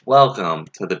Welcome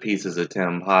to the Pieces of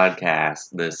Tim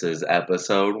podcast. This is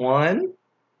episode 1.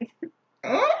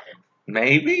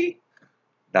 Maybe? ...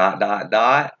 Titled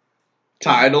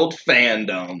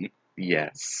Fandom.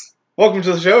 Yes. Welcome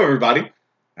to the show, everybody.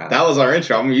 That was our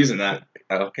intro. I'm using that.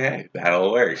 Okay,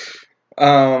 that'll work.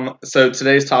 So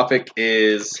today's topic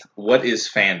is, what is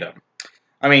fandom?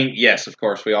 I mean, yes, of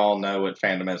course, we all know what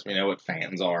fandom is. We know what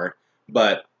fans are.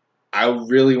 But I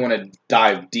really want to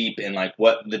dive deep in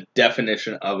what the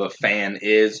definition of a fan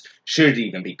is. Should it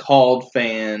even be called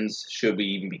fans? Should we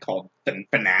even be called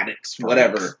fanatics?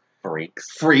 Whatever.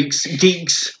 Freaks.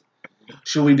 Geeks.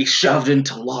 Should we be shoved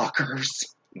into lockers?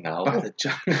 No. By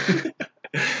the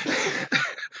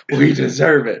We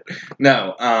deserve it.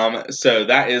 No. So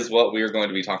that is what we are going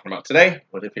to be talking about today.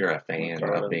 What if you're a fan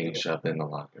of being shoved in the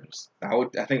lockers? I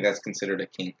think that's considered a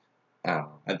kink.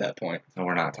 Oh. At that point. So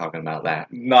we're not talking about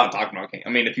that. Not talking about kinks. I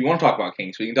mean, if you want to talk about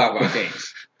kinks, we can talk about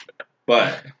kinks.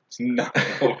 But it's not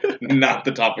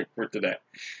the topic for today.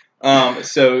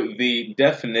 So the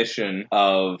definition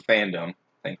of fandom,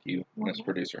 thank you, Ms.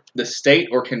 Producer. The state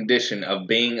or condition of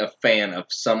being a fan of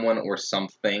someone or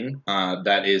something.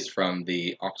 That is from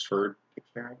the Oxford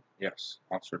Dictionary. Yes,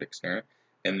 Oxford Dictionary.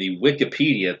 And the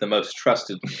Wikipedia, the most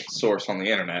trusted source on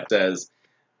the internet, says,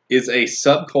 is a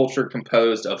subculture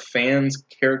composed of fans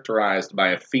characterized by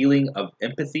a feeling of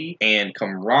empathy and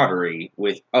camaraderie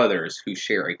with others who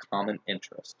share a common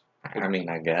interest. I mean,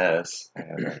 I guess.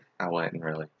 I wouldn't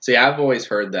really. See, I've always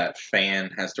heard that fan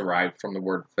has derived from the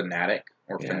word fanatic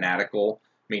or fanatical,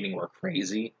 meaning we're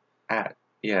crazy.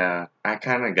 Yeah, I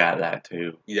kind of got that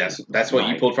too. Yes, that's what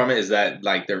you pulled from it, is that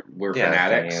we're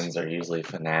fanatics? Fans are usually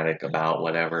fanatic about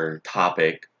whatever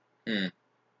topic.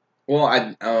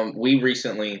 Well, we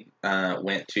recently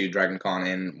went to Dragon Con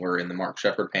and we're in the Mark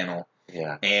Shepard panel.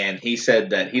 Yeah. And he said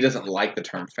that he doesn't like the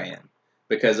term fan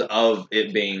because of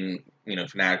it being,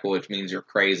 fanatical, which means you're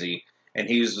crazy. And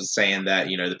he was saying that,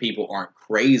 the people aren't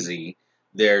crazy.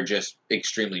 They're just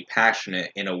extremely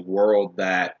passionate in a world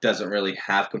that doesn't really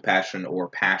have compassion or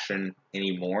passion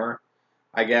anymore,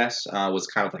 I guess, was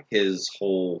kind of like his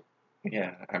whole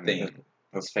thing.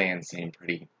 Those fans seem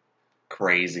pretty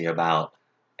crazy about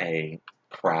a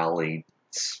Crowley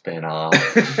spinoff.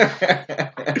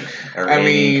 Or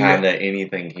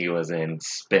anything he was in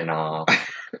spinoff.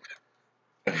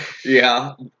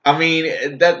 Yeah. I mean,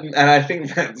 and I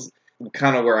think that's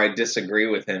kind of where I disagree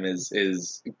with him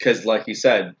is because, like you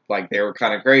said, they were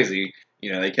kind of crazy.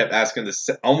 They kept asking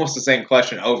almost the same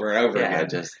question over and over again. Yeah,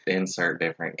 just insert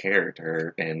different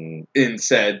character in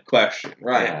said question,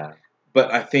 right? Yeah.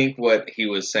 But I think what he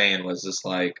was saying was just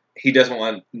he doesn't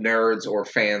want nerds or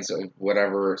fans of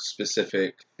whatever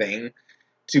specific thing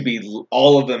to be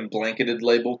all of them blanketed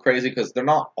labeled crazy, because they're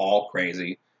not all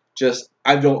crazy. Just,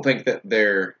 I don't think that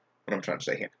they're, what I'm trying to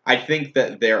say here, I think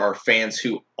that there are fans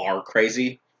who are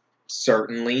crazy,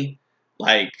 certainly,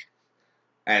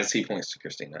 as he points to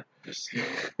Christina,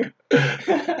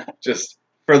 just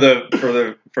for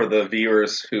the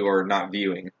viewers who are not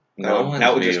viewing.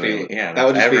 That would just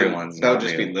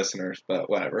be listeners, but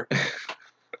whatever.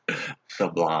 The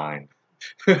blind.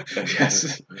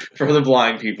 Yes, for the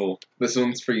blind people, this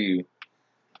one's for you.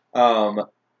 I don't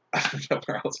know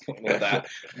where I was going with that,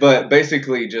 but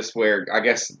basically, just where I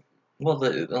guess. Well,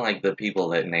 the people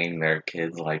that name their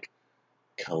kids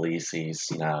Khaleesi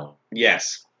Snow.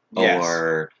 Yes.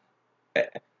 Or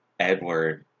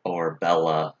Edward or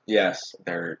Bella. Yes.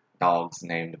 Their dog's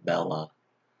named Bella.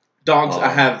 Dogs I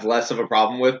have less of a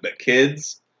problem with, but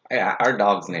kids? Yeah, our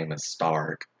dog's name is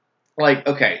Stark.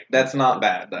 Okay, that's not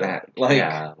bad, though.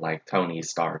 Like Tony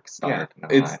Stark. Yeah,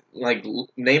 it's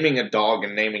naming a dog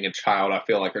and naming a child, I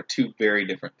feel like, are two very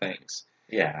different things.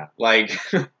 Yeah. I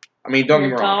mean, don't get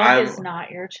me wrong. Your dog is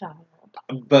not your child.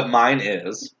 But mine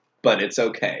is, but it's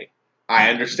okay.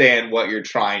 I understand what you're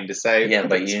trying to say. Yeah,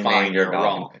 but you named your dog.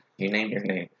 Wrong. You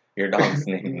named your dog's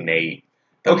name Nate.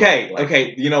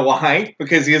 Okay, you know why?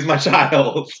 Because he is my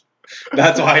child.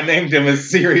 That's why I named him his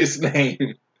serious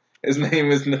name. His name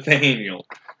is Nathaniel.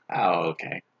 Oh,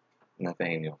 okay.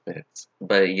 Nathaniel fits.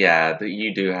 But yeah,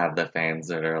 you do have the fans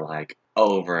that are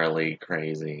overly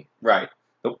crazy. Right.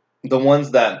 The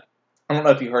ones that, I don't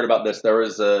know if you heard about this, there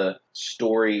was a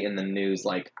story in the news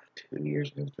 2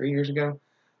 years ago, 3 years ago.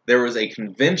 There was a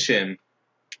convention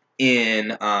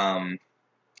in, I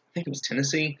think it was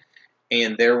Tennessee,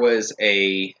 and there was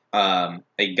a guy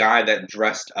that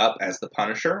dressed up as the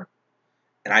Punisher,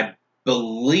 and I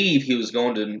believe he was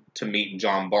going to meet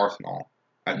John Barthnall.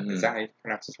 Is that how you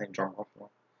pronounce his name, John Barthnall?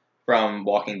 From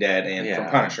Walking Dead and from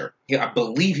Punisher. I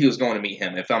believe he was going to meet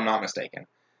him, if I'm not mistaken.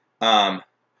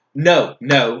 No.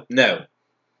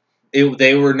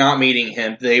 They were not meeting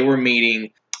him. They were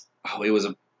meeting Oh, it was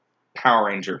a Power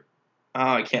Ranger.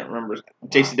 Oh, I can't remember.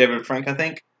 Jason David Frank, I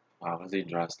think. Why was he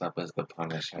dressed up as the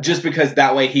Punisher? Just because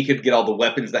that way he could get all the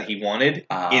weapons that he wanted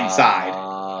inside.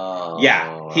 Oh,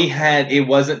 Yeah, he had. It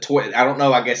wasn't. I don't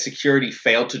know. I guess security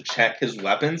failed to check his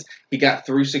weapons. He got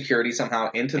through security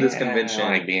somehow into this convention.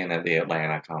 Like being at the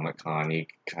Atlanta Comic Con, you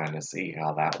kind of see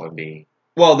how that would be.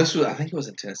 Well, this was. I think it was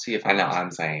in Tennessee. If I know,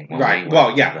 I'm saying. Right.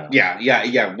 Well,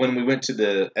 yeah. When we went to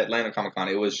the Atlanta Comic Con,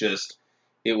 it was just.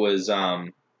 It was.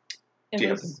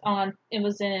 It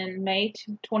was in May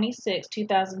 26,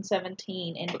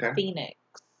 2017 in Phoenix.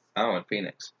 Oh, in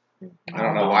Phoenix. Mm-hmm. I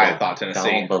don't know why I thought Tennessee.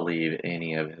 Don't believe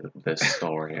any of this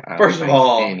story. First of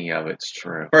all, any of it's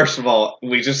true. First of all,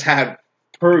 we just had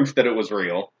proof that it was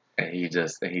real. And he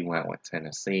went with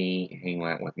Tennessee. He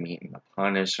went with meeting the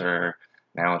Punisher.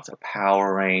 Now it's a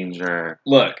Power Ranger.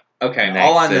 Look, okay, next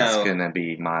all I know it's gonna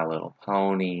be My Little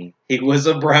Pony. He was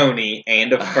a brony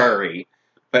and a furry,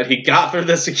 but he got through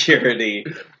the security.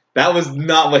 That was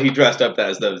not what he dressed up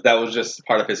as, though. That was just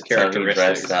part of his characteristics. So he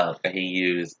dressed up. He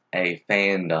used a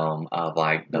fandom of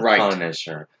like the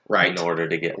Punisher, in order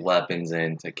to get weapons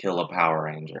in to kill a Power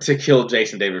Ranger. To kill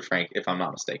Jason David Frank, if I'm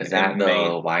not mistaken. Is that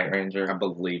the White Ranger? I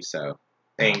believe so.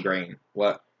 And green.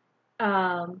 What?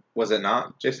 Was it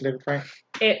not Jason David Frank?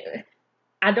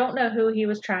 I don't know who he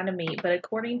was trying to meet, but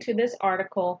according to this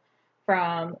article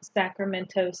from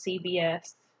Sacramento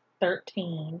CBS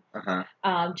 13,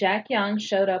 Jack Young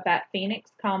showed up at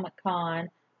Phoenix Comic Con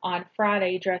on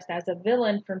Friday dressed as a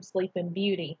villain from Sleeping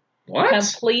Beauty. What?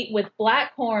 Complete with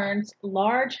black horns,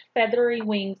 large feathery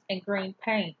wings, and green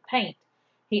paint.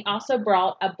 He also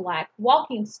brought a black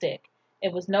walking stick.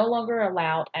 It was no longer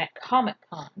allowed at Comic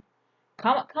Con.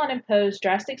 Comic Con imposed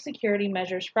drastic security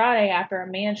measures Friday after a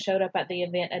man showed up at the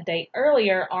event a day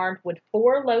earlier armed with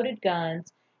 4 loaded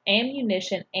guns,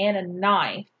 ammunition, and a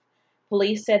knife.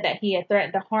 Police said that he had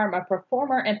threatened to harm a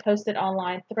performer and posted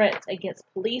online threats against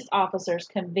police officers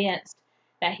convinced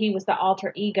that he was the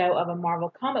alter ego of a Marvel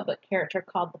comic book character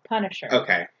called the Punisher.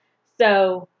 Okay.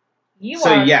 So you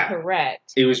are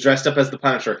correct. He was dressed up as the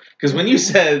Punisher. Because when you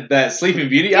said that Sleeping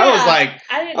Beauty, I was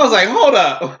like, hold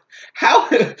up. How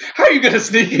are you going to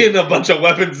sneak in a bunch of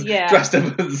weapons dressed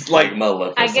up as like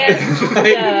Maleficent? I guess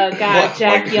the guy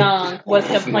Jack Young was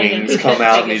complaining he couldn't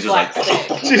out take and his black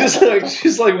stick.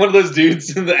 She's like one of those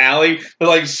dudes in the alley that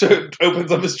like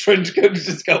opens up his trench coat and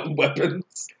just got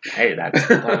weapons. Hey, that's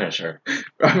the Punisher.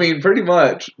 I mean, pretty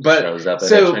much. But shows up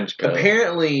in a trench coat.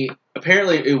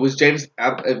 Apparently it was Jason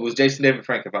David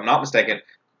Frank, if I'm not mistaken.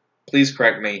 Please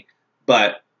correct me.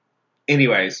 But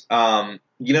anyways,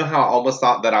 you know how I almost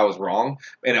thought that I was wrong?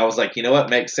 And I was like, you know what?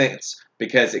 Makes sense.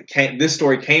 Because this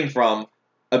story came from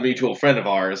a mutual friend of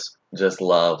ours. Just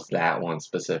loves that one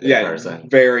specific person.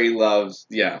 Very loves,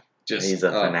 he's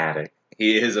a fanatic.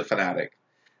 He is a fanatic.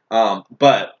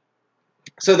 But,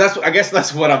 so I guess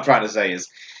that's what I'm trying to say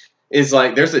is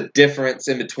like there's a difference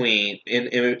in between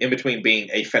being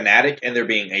a fanatic and there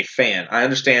being a fan. I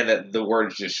understand that the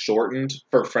word is just shortened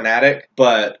for fanatic,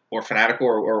 or fanatical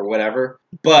or whatever.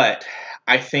 But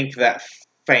I think that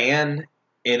fan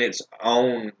in its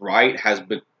own right has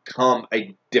become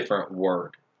a different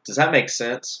word. Does that make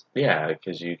sense? Yeah,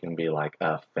 because you can be like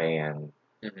a fan.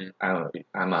 Mm-hmm.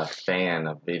 I'm a fan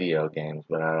of video games,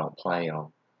 but I don't play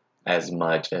them as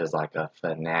much as like a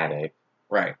fanatic.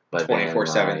 Right. But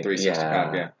 24/7,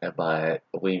 365, yeah. But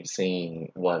we've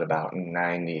seen, about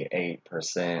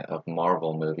 98% of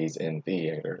Marvel movies in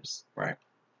theaters. Right.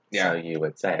 Yeah. So you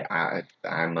would say,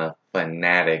 I'm a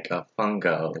fanatic of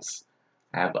Funkos.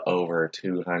 I have over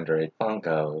 200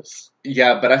 Funkos.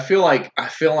 Yeah, but I feel like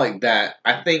that.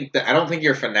 I don't think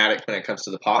you're a fanatic when it comes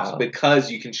to the pops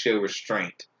because you can show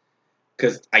restraint.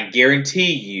 Because I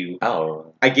guarantee you,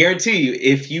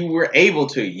 if you were able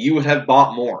to, you would have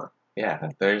bought more. Yeah,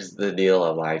 there's the deal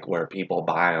of like where people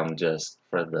buy them just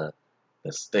for the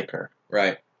sticker.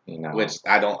 Right. You know, which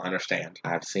I don't understand.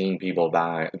 I've seen people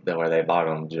buy where they bought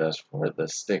them just for the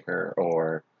sticker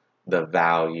or the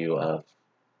value of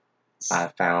I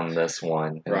found this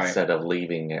one instead of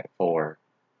leaving it for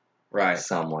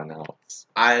someone else.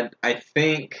 I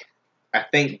think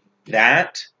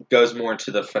that goes more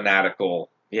into the fanatical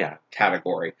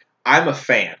category. I'm a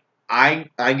fan. I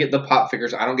get the pop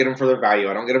figures. I don't get them for their value.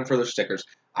 I don't get them for their stickers.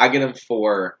 I get them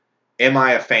for, am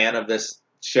I a fan of this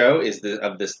show?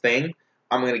 Of this thing?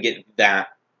 I'm going to get that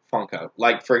Funko.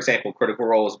 Like, for example, Critical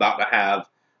Role is about to have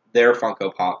their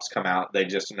Funko Pops come out. They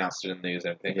just announced it in the news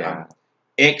and everything. Yeah. I'm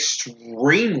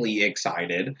extremely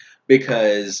excited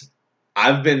because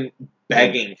I've been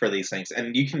begging for these things.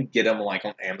 And you can get them like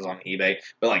on Amazon, eBay,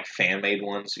 but like fan-made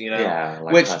ones, you know? Yeah.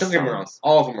 Like which, don't get me wrong,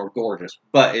 all of them are gorgeous.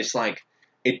 But it's like,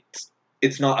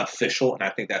 it's not official, and I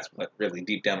think that's what really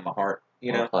deep down in my heart,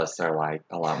 you know. Plus, they're like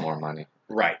a lot more money.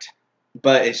 Right,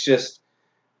 but it's just,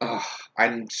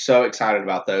 I'm so excited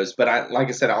about those. But like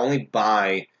I said, I only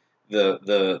buy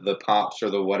the pops or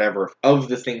the whatever of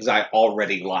the things I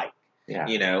already like. Yeah.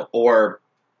 You know, or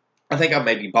I think I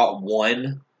maybe bought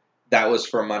one that was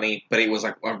for money, but it was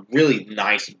like a really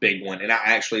nice big one, and I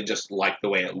actually just liked the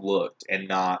way it looked, and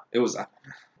not it was. I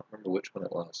don't remember which one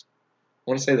it was.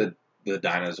 I want to say the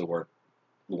dinosaur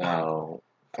one. Oh,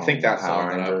 I think that's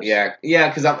Power the one. Rangers? Yeah,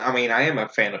 because I mean, I am a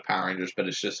fan of Power Rangers, but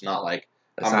it's just not like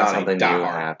It's I'm not not something a you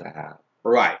diehard. have to have.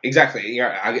 Right, exactly.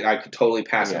 Yeah, I could totally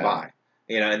pass it Yeah. by.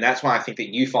 You know, and that's why I think that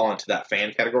you fall into that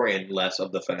fan category and less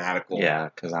of the fanatical. Yeah,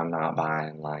 because I'm not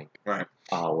buying like Right.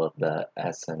 all of the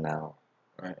SNL.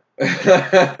 Right.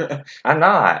 I'm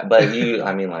not, but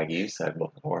I mean, like you said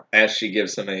before. As she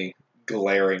gives him a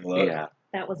glaring look. Yeah,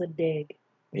 That was a dig.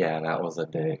 yeah, that was a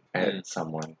dig at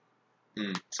someone.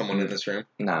 Someone in this room?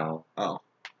 No. Oh.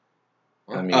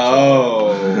 A mutual.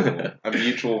 Oh, a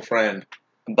mutual friend.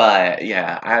 But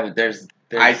yeah,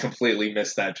 I completely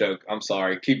missed that joke. I'm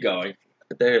sorry. Keep going.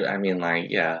 I mean, like,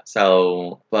 yeah.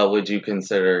 So, but would you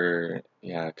consider,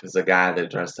 because the guy that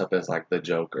dressed up as like the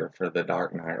Joker for The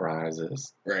Dark Knight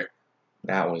Rises, Right.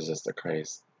 that was just a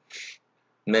crazy,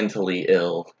 mentally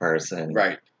ill person.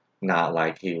 Right. Not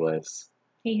like he was.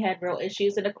 He had real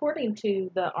issues, and according to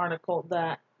the article,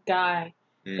 that guy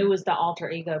who was the alter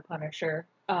ego Punisher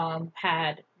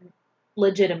had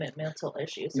legitimate mental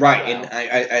issues. Right, well. and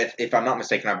I, if I'm not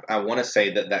mistaken, I want to say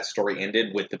that story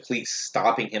ended with the police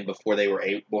stopping him before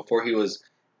he was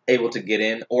able to get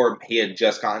in, or he had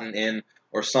just gotten in,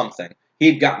 or something.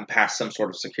 He had gotten past some sort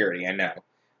of security, I know.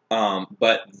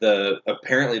 But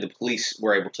apparently the police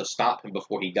were able to stop him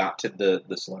before he got to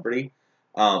the celebrity,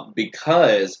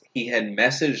 because he had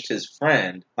messaged his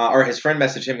friend, or his friend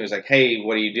messaged him. He was like, "Hey,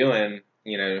 what are you doing?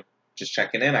 You know, just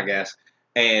checking in, I guess."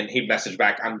 And he messaged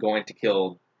back, "I'm going to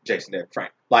kill Jason David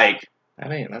Frank." Like, I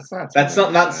mean, that's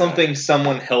not something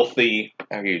someone healthy.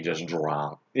 How you just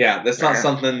drop. Yeah, that's not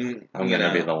something. I'm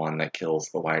gonna be the one that kills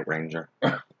the White Ranger.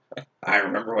 I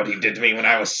remember what he did to me when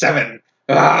I was 7.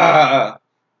 I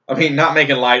mean, not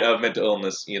making light of mental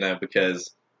illness,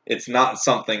 because it's not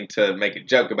something to make a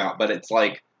joke about, but it's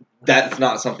like, that's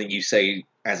not something you say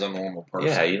as a normal person.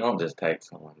 Yeah, you don't just text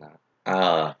someone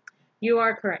that. You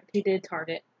are correct. He did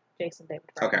target Jason David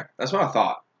Frank. Okay, that's what I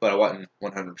thought, but I wasn't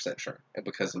 100% sure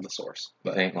because of the source.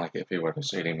 But I think, like, if he were to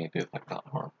shoot him, he'd do, like, the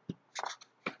arm.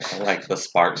 Like, the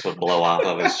sparks would blow off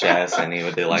of his chest, and he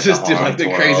would do, like, just do, like,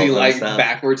 the crazy, like,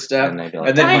 backward step. And they'd be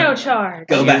like, Dino charge!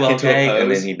 Go back into a pose.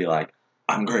 And then he'd be like,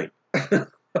 I'm great.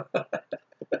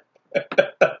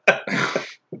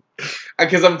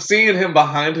 Because I'm seeing him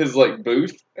behind his, like,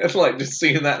 booth, and, like, just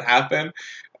seeing that happen.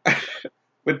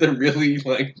 With the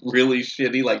really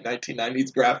shitty, like,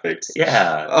 1990s graphics.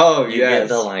 Yeah. Oh, you get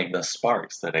the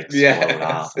sparks that explode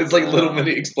off. It's like little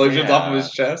mini explosions off of his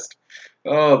chest.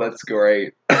 Oh, that's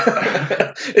great.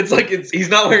 It's like he's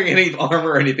not wearing any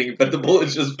armor or anything, but the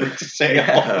bullets just ricochet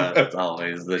off. That's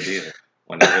always the deal.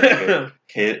 Whenever they get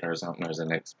hit or something, there's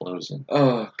an explosion.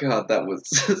 Oh, God, that was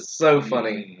so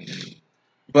funny.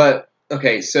 But,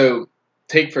 okay, so,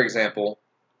 take, for example,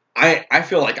 I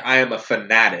feel like I am a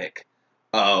fanatic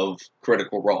of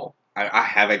Critical Role. I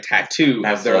have a tattoo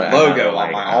of their logo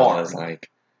on my arm. Like,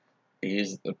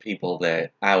 use the people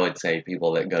that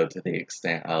go to the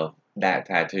extent of that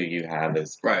tattoo you have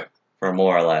is right for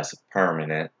more or less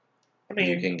permanent. I mean,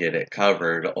 you can get it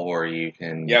covered, or you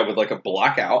can with like a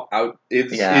blackout.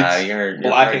 It's you're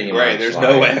black and gray. There's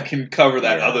no way I can cover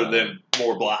that other than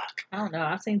more black. I don't know.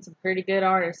 I've seen some pretty good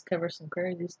artists cover some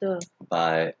crazy stuff.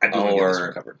 But I do want to get this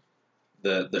one covered.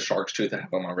 The shark's tooth I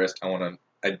have on my wrist.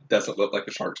 It doesn't look like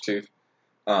a shark's tooth.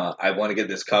 I want to get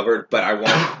this covered, but I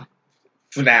want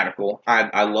fanatical.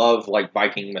 I love like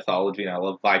Viking mythology, and I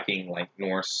love Viking like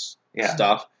Norse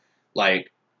stuff.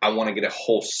 Like I want to get a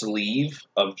whole sleeve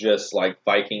of just like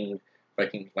Viking,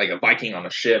 like a Viking on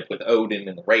a ship with Odin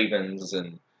and the ravens,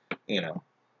 and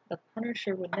The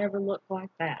Punisher would never look like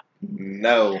that.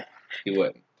 No, he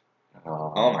wouldn't.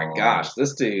 Oh my gosh,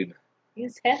 this dude.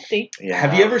 He's hefty. Yeah.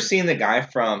 Have you ever seen the guy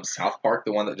from South Park,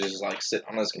 the one that just like sit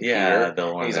on his computer? Yeah,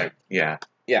 the one. He's like, yeah,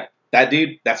 that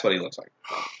dude. That's what he looks like.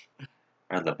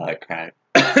 Or the butt crack,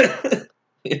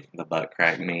 the butt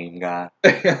crack meme guy.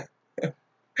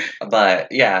 But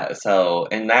yeah, so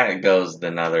and that goes to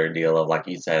another deal of like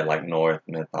you said, like North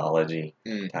mythology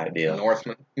type deal. North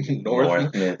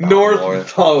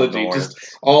mythology. North.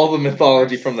 Just all the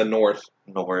mythology from the North.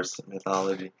 Norse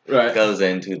mythology. Right. Goes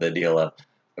into the deal of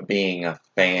being a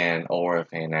fan or a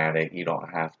fanatic. You don't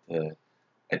have to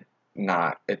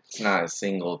it's not a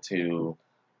single to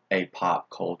a pop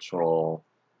cultural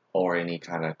or any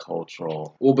kind of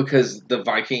cultural. Well, because the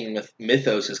Viking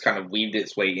mythos has kind of weaved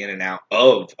its way in and out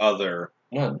of other.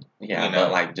 Well, yeah,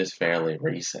 but like just fairly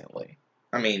recently.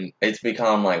 I mean, it's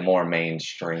become like more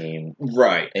mainstream,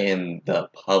 right, in the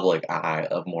public eye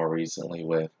of more recently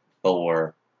with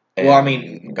Thor. And well, I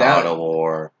mean, God of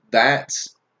War.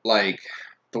 That's like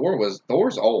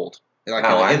Thor's old.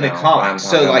 Like in the comics,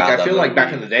 so like I feel like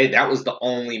back in the day, that was the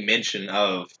only mention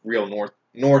of real North.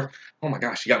 Oh my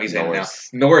gosh, you got me saying now.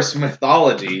 Norse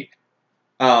mythology,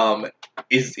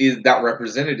 is that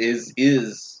represented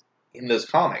is in those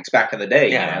comics back in the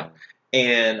day, yeah.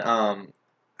 You know?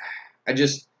 And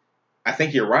I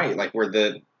think you're right. Like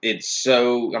it's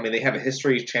so. I mean, they have a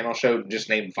History Channel show just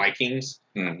named Vikings,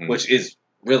 which is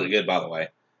really good, by the way.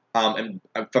 And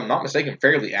if I'm not mistaken,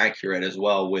 fairly accurate as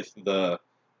well with the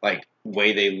like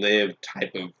way they live,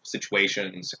 type of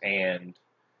situations, and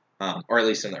or at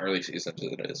least in the early seasons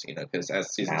it is, because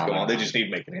as seasons go on, they just need to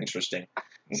make it interesting.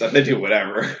 So they do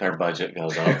whatever. Their budget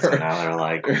goes up, so now they're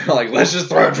like, let's just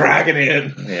throw a dragon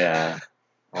in. Yeah.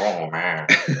 Oh man,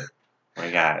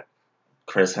 we got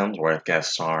Chris Hemsworth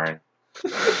guest starring.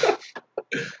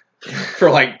 For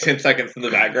like 10 seconds in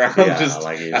the background. Yeah,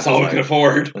 that's all we can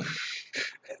afford.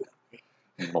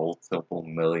 Multiple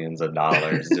millions of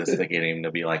dollars just to get him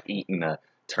to be like eating a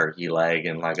turkey leg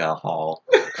in like a hall.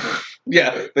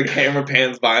 Yeah, the camera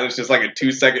pans by and it's just like a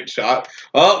 2-second shot.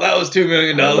 Oh, that was $2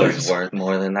 million. It's worth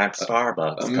more than that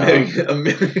Starbucks. $1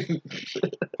 million.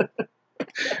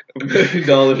 $1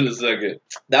 million a second.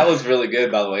 That was really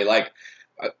good, by the way. Like,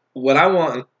 what I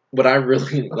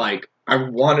really like, I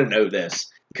want to know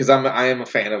this because I am a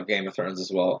fan of Game of Thrones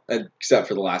as well, except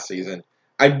for the last season.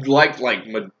 I liked like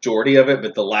majority of it,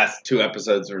 but the last 2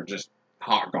 episodes are just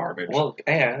hot garbage. Well,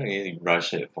 yeah, you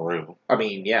rush it through. I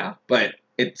mean, yeah, but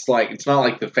it's not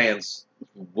like the fans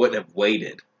wouldn't have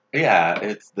waited. Yeah,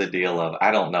 it's the deal of I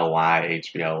don't know why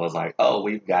HBO was like, oh,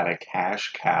 we've got a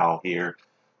cash cow here.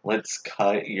 Let's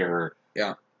cut your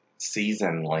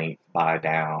season length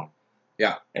down.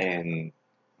 Yeah, and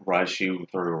rush you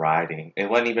through writing. It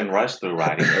wasn't even rushed through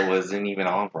writing. It wasn't even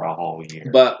on for a whole year.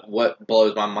 But what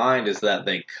blows my mind is that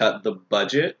they cut the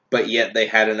budget, but yet they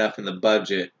had enough in the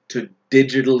budget to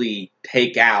digitally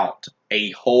take out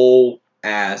a whole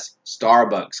ass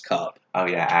Starbucks cup. Oh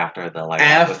yeah, after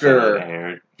episode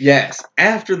aired. Yes,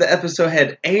 after the episode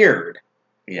had aired.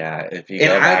 Yeah, if you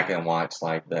go back and watch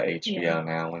like the HBO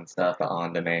Now and stuff, the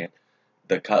on demand,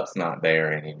 the cup's not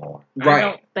there anymore. Right. I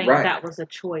don't think that was a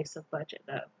choice of budget,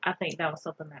 though. I think that was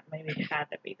something that maybe had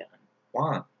to be done.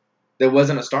 Why? There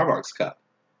wasn't a Starbucks cup.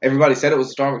 Everybody said it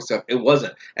was a Starbucks cup. It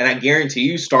wasn't. And I guarantee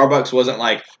you, Starbucks wasn't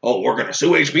like, oh, we're going to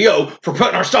sue HBO for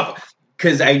putting our stuff.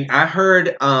 Because I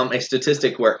heard a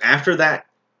statistic where after that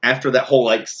whole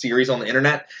like series on the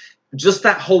internet, just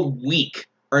that whole week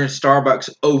earned Starbucks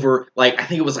over, like, I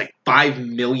think it was like $5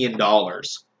 million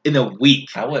in a week.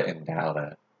 I wouldn't doubt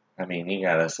it. I mean, you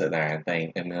gotta sit there and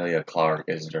think Emilia Clarke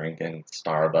is drinking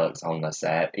Starbucks on the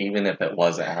set. Even if it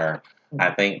wasn't her,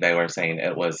 I think they were saying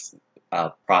it was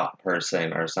a prop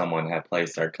person or someone had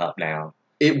placed their cup down.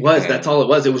 It was. That's all it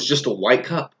was. It was just a white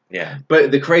cup. Yeah. But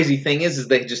the crazy thing is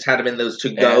they just had them in those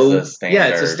to-go. It's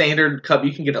a standard cup.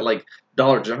 You can get it like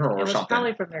Dollar General or something. It was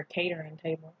probably from their catering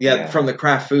table. Yeah, from the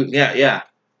craft food. Yeah.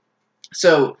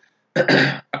 So,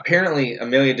 apparently,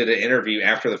 Emilia did an interview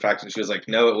after the fact, and she was like,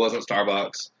 no, it wasn't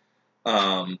Starbucks.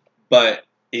 But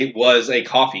it was a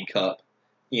coffee cup,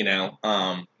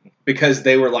 because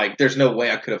they were like, there's no way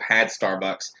I could have had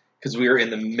Starbucks because we were in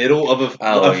the middle of a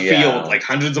field, like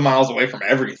hundreds of miles away from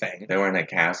everything. They were in a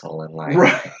castle in like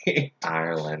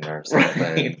Ireland or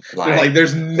something. Right. Like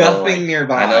there's nothing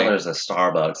nearby. I know there's a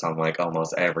Starbucks on like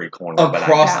almost every corner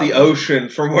across the ocean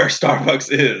from where Starbucks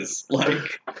is.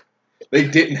 Like they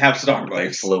didn't have Starbucks.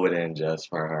 They flew it in just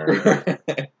for her.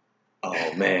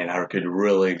 Oh man, I could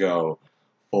really go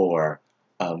for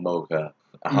a mocha.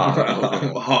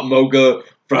 Hot mocha,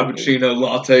 frappuccino,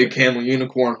 latte, camel,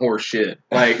 unicorn, horse shit.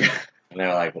 Like, and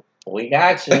they're like, we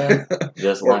got you.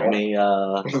 Just let me,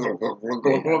 and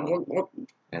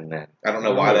then. I don't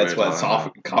know why that's what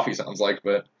coffee sounds like,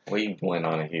 but. We went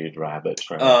on a huge rabbit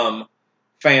trail.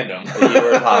 Fandom. You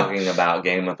were talking about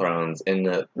Game of Thrones in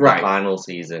the final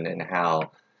season and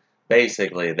how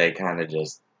basically they kind of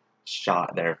just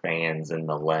shot their fans in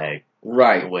the leg.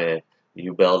 Right. With,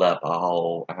 you build up a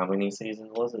whole, how many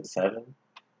seasons was it? 7?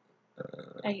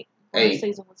 8. First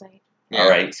season was 8. Yeah. All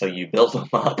right, so you build them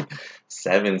up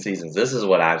 7 seasons. This is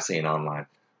what I've seen online.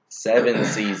 7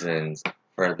 seasons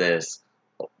for this.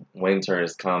 Winter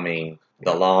is coming.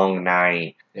 The long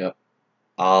night. Yep.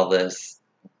 All this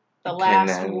The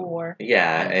last war.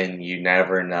 Yeah, and you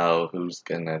never know who's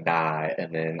gonna die,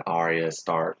 and then Arya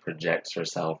Stark projects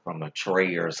herself from a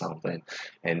tree or something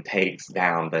and takes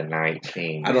down the Night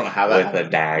King. I don't know how that with happened, a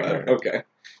dagger. Okay.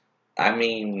 I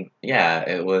mean, yeah,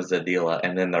 it was a deal,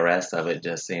 and then the rest of it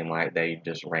just seemed like they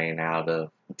just ran out of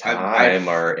time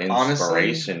or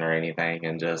inspiration or anything,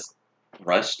 and just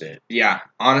rushed it. Yeah,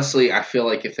 honestly, I feel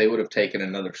like if they would have taken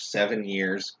another 7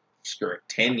 years, screw it,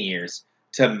 10 years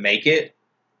to make it,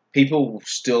 people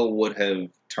still would have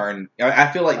turned. I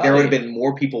feel like there would have been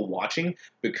more people watching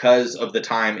because of the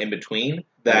time in between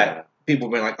that people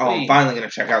have been like, oh, I'm finally going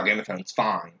to check out Game of Thrones.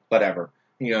 Fine, whatever.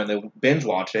 You know, they binge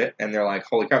watch it and they're like,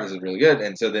 holy crap, this is really good.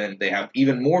 And so then they have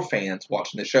even more fans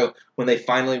watching the show when they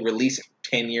finally release it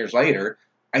 10 years later.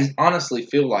 I honestly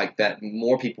feel like that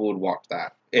more people would watch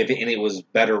that. And it was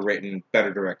better written,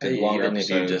 better directed, longer Even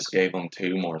episodes. if you just gave them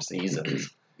 2 more seasons.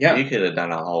 Yeah. You could have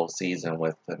done a whole season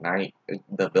with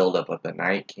the build-up of the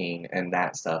Night King and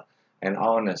that stuff. And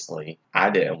honestly, I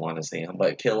didn't want to see him,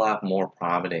 but kill off more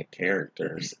prominent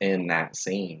characters in that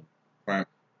scene. Right.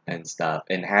 And stuff.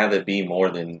 And have it be more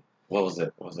than, what was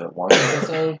it? Was it 1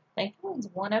 episode? I think it was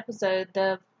 1 episode.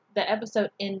 The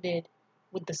episode ended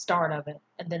with the start of it,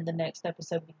 and then the next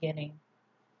episode beginning.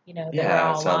 You know, they were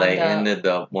all so they up. ended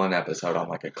the 1 episode on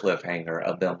like a cliffhanger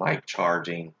of them like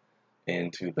charging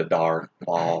into the dark,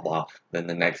 blah, blah. Then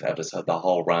the next episode, the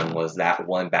whole run was that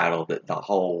one battle that the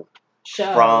whole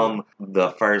show from the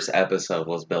first episode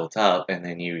was built up, and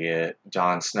then you get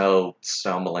Jon Snow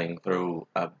stumbling through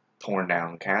a torn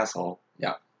down castle.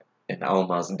 Yeah. And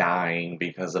almost dying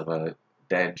because of a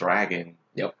dead dragon.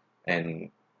 Yep. And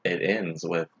it ends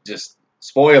with just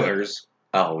spoilers.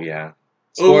 Oh, yeah.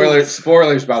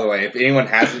 Spoilers, by the way. If anyone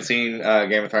hasn't seen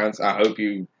Game of Thrones, I hope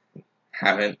you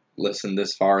haven't listened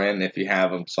this far in. If you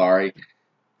have, I'm sorry.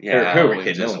 Yeah, who are we we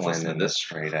kidding? just No one's went listening in to this this.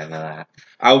 straight into that.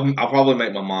 I'll probably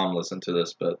make my mom listen to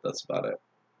this, but that's about it.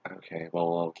 Okay,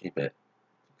 well, we'll keep it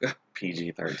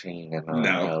PG-13 and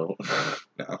No.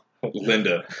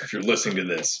 Linda, if you're listening to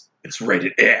this, it's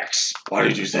rated X. Why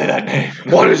did you say that name?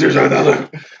 Why did you say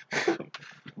that?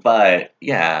 But,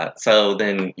 yeah, so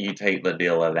then you take the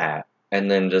deal of that, and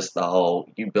then just the whole,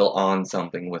 you built on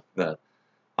something with the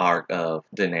arc of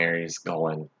Daenerys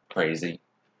going crazy.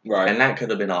 Right. And that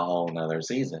could have been a whole nother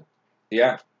season.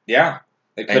 Yeah.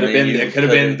 It could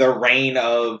have been the reign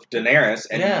of Daenerys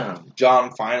and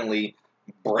Jon finally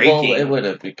breaking. Well, it would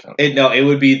have become. It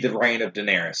would be the reign of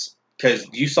Daenerys. Because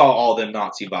you saw all the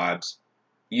Nazi vibes.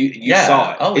 You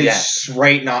saw it. Oh, it's yeah.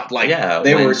 straight not like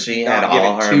they were. She had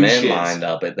all her men lined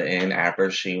up at the end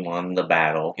after she won the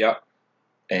battle. Yep.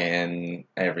 And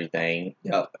everything.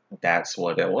 Yep. That's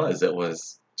what it was. It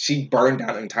was. She burned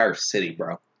down an entire city,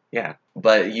 bro. Yeah.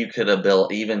 But you could have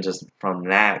built, even just from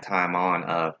that time on,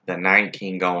 of the Night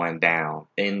King going down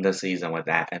in the season with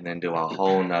that, and then do a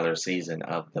whole nother season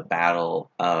of the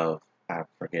Battle of, I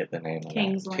forget the name of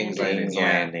King's that. Landing. King's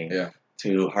Landing. Yeah.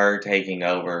 To her taking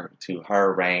over, to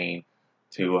her reign,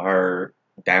 to her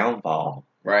downfall.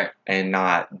 Right. And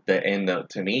not the end of,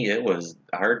 to me, it was,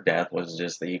 her death was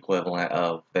just the equivalent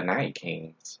of the Night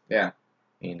King's. Yeah.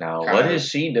 You know, what is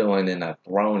she doing in a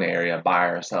throne area by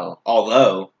herself?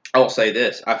 Although, I will say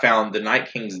this, I found the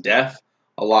Night King's death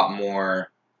a lot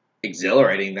more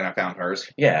exhilarating than I found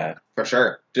hers. Yeah. For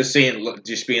sure. Just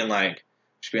being like,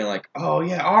 oh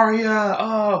yeah,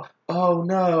 Arya, oh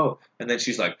no. And then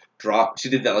she's like, she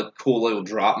did that like cool little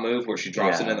drop move where she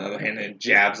drops it in the other hand and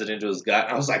jabs it into his gut.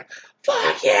 And I was like,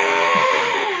 fuck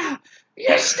yeah!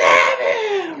 You stab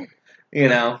him! You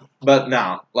know? But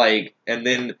no, like, and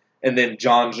then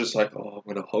Jon's just like, oh,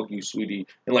 I'm gonna hug you, sweetie.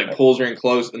 And like pulls her in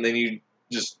close, and then you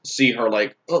just see her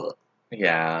like, ugh.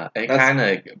 Yeah, it kind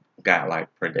of got like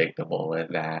predictable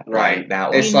with that. Right. Like,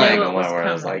 that was like the one where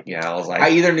I was like, I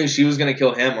either knew she was going to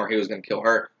kill him or he was going to kill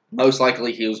her. Most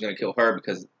likely he was going to kill her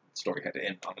because the story had to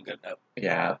end on a good note.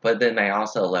 Yeah, but then they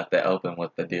also left it open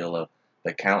with the deal of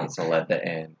the council at the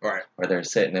end. Right. Where they're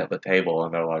sitting at the table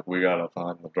and they're like, we gotta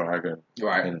find the dragon.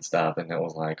 Right. And stuff. And it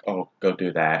was like, oh, go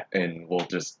do that and we'll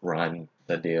just run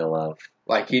the deal of.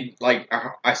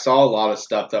 I saw a lot of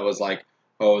stuff that was like,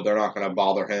 oh, they're not going to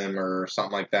bother him or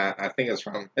something like that. I think I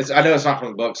know it's not from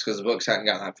the books because the books hadn't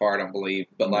gotten that far, I don't believe.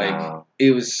 But it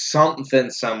was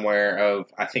something somewhere of,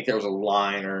 I think there was a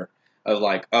line of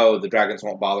like, oh, the dragons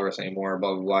won't bother us anymore,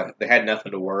 blah, blah, blah. They had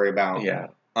nothing to worry about. Yeah.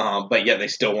 But yet they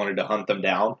still wanted to hunt them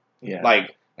down. Yeah.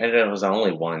 Like, and it was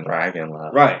only one dragon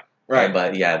left. Right.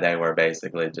 But yeah, they were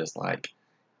basically just like,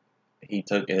 he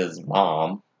took his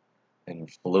mom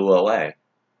and flew away.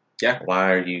 Yeah.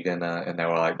 Why are you gonna? And they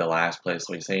were like, the last place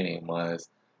we seen him was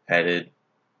headed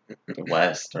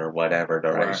west or whatever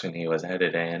direction he was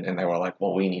headed in, and they were like,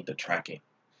 well, we need to track him.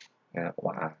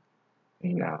 Why?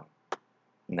 And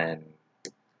then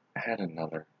I had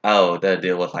another. Oh, the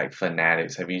deal with like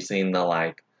fanatics. Have you seen the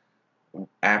like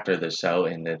after the show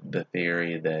ended, the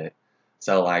theory that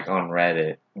so like on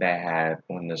Reddit they had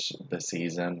when the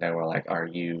season they were like,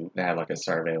 they had like a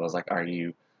survey. It was like, are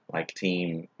you like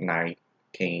team Night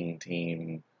King,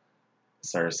 team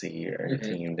Cersei, or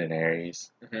team Daenerys?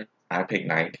 I picked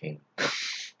Night King.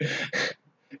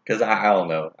 Because I don't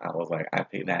know. I was like, I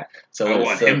picked that. So I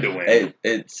want him to win.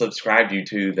 It subscribed you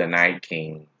to the Night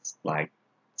King's like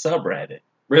subreddit.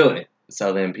 Really?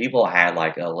 So then people had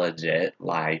like a legit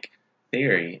like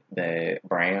theory that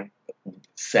Bran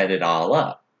set it all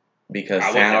up because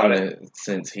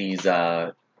since he's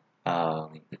 3-Eye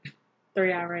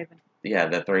Raven. Yeah,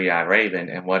 the 3-Eye Raven,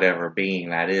 and whatever being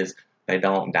that is, they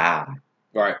don't die.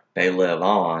 Right. They live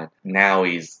on. Now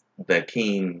he's the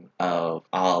king of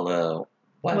all of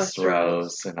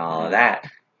Westeros and all of that.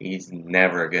 He's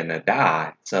never gonna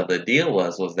die. So the deal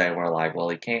was they were like, well,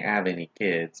 he can't have any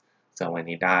kids. So when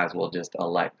he dies, we'll just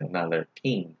elect another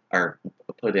king or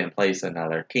put in place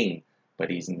another king. But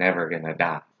he's never gonna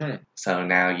die. So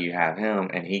now you have him,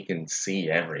 and he can see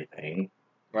everything.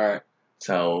 Right.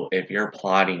 So if you're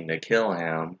plotting to kill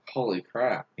him, holy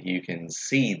crap, you can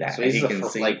see that. So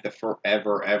he's like the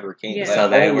forever ever king. Yeah. So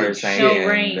they were saying he'll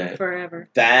reign forever.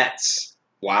 That's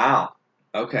wow.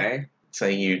 Okay. So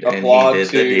and he applaud did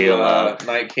to the deal of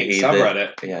Night King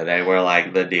subreddit. Yeah, they were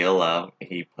like the deal of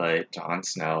he put Jon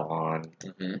Snow on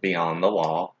Beyond the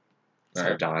Wall,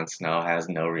 so Jon Snow has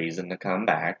no reason to come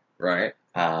back. Right.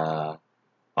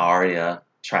 Arya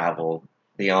traveled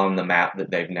beyond the map that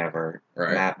they've never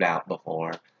mapped out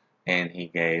before, and he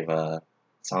gave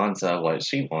Sansa what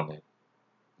she wanted,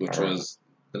 which was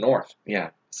the North.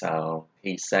 Yeah. So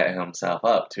he set himself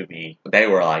up to be. They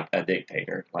were like a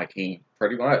dictator. Like he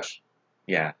pretty much.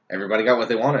 Yeah. Everybody got what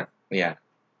they wanted. Yeah.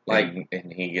 Like,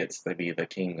 and he gets to be the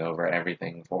king over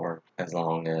everything for as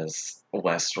long as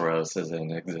Westeros is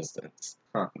in existence.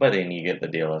 Huh. But then you get the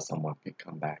deal of someone could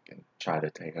come back and try to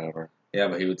take over. Yeah,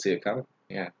 but he would see it coming.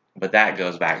 Yeah. But that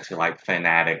goes back to like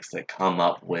fanatics that come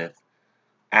up with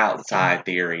outside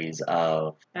theories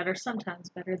of that are sometimes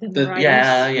better than the writers.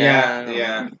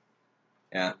 Yeah.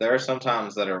 There are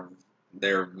sometimes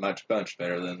they're much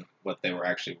better than what they were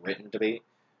actually written to be.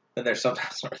 And there's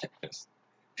sometimes where they're just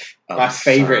my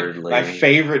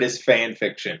favorite is fan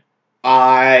fiction.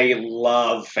 I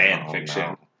love fan fiction.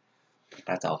 No.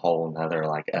 That's a whole nother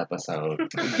like episode.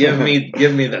 give me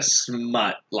the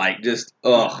smut, like just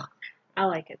ugh. I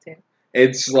like it too.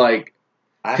 It's like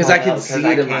because I can see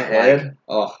it in my head.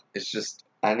 Oh, it's just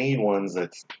I need ones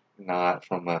that's not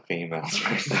from a female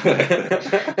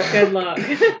perspective. Good luck.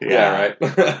 Yeah,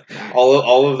 right.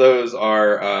 all of those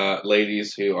are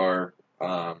ladies who are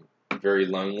very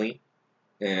lonely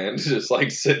and just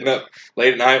like sitting up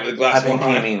late at night with a glass of wine. I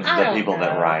think he means the people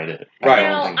that write it. Right.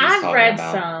 Well, I've read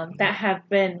some that have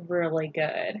been really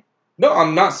good. No,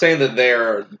 I'm not saying that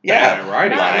they're bad at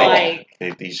writing. Like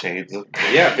 50 Shades of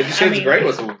Grey. Yeah, 50 Shades of Grey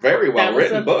was a very well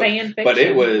written book. But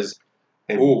it was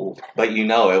but you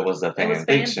know it was a fan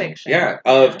fiction. Yeah,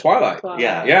 of Twilight.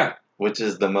 Yeah. Which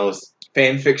is the most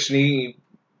fan fiction-y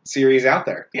series out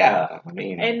there. Yeah, I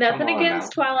mean, and nothing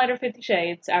against Twilight or 50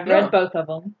 Shades. I've read both of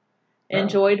them.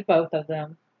 Enjoyed both of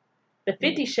them. The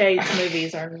 50 Shades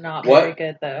movies are not very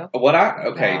good, though. All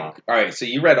right, so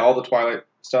you read all the Twilight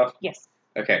stuff? Yes.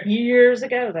 Okay. Years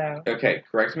ago, though. Okay,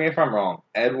 correct me if I'm wrong.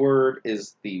 Edward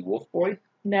is the wolf boy?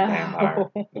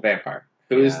 No. The vampire.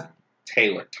 Who is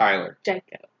Tyler?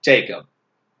 Jacob.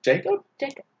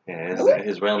 Yeah,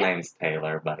 his real name's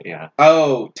Taylor, but yeah.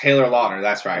 Oh, Taylor Lautner,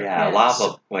 that's right. Yeah,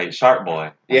 Shark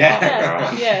Boy.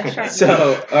 Yeah, Shark Boy.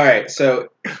 So, alright, so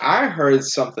I heard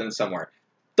something somewhere.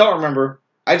 Don't remember.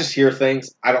 I just hear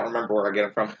things. I don't remember where I get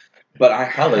them from. But I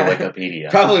Probably Wikipedia.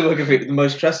 Probably Wikipedia, the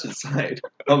most trusted site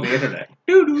on the internet.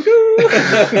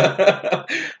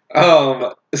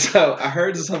 So I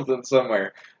heard something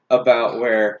somewhere about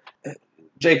where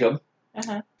Jacob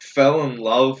fell in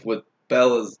love with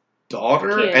Bella's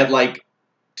daughter at like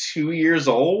 2 years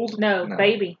old? No,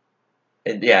 baby.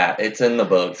 It's in the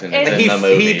books and it's in the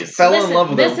movies. He fell in love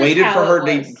with her, waited for her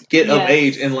to get of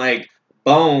age, and like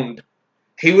boned.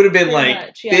 He would have been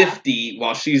 50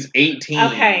 while she's 18.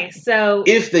 Okay, so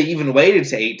if they even waited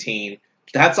to 18,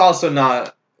 that's also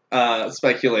not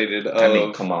speculated. I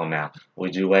mean, come on now.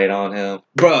 Would you wait on him?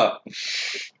 Bruh.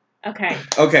 Okay.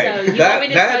 Okay. So you want me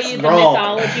to tell you the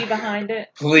mythology behind it?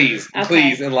 Please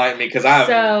enlighten me, because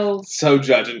I'm so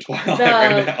judging Twilight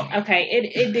right now. Okay,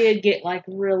 it did get like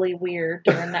really weird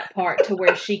during that part to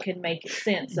where she could make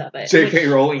sense of it. J.K.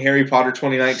 Rowling, Harry Potter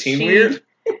 2019 weird?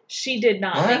 She did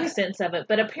not make sense of it,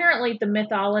 but apparently the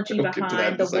mythology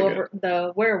behind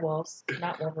the werewolves,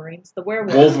 not Wolverines, the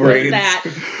werewolves. Wolverines.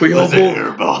 We all listen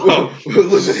here, Bo.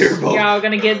 Listen here, Bo. Y'all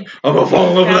gonna get. I'm gonna fall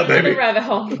in love with that baby. The rabbit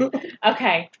hole.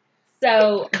 Okay,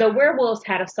 so the werewolves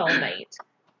had a soulmate.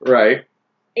 Right.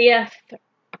 If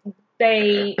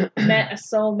they met a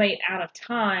soulmate out of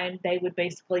time, they would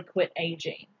basically quit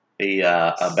aging. Be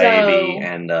a baby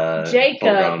and a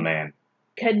full-grown man.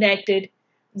 Connected.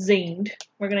 Zinged.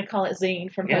 We're going to call it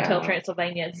Zinged from Hotel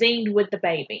Transylvania. Zinged with the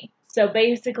baby. So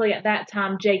basically at that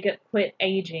time, Jacob quit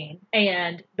aging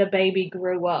and the baby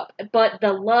grew up. But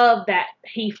the love that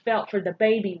he felt for the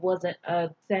baby wasn't a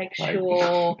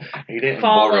sexual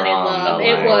falling in love.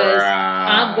 It was,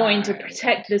 I'm going to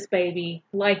protect this baby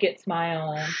like it's my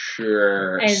own.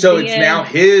 Sure. And so then, it's now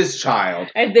his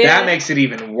child. And then, that makes it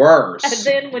even worse. And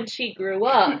then when she grew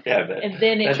up, and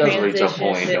then it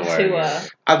transitioned into a...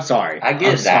 I'm sorry. I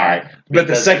get that. But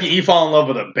the second you fall in love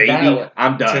with a baby,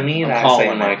 I'm done. To me, that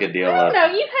seemed like a deal. I don't know.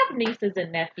 You have nieces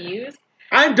and nephews.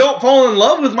 I don't fall in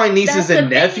love with my nieces and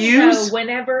nephews. So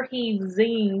whenever he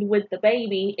zinged with the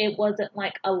baby, it wasn't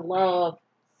like a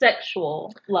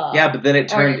sexual love. Yeah, but then it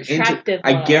turned into...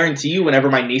 I guarantee you, whenever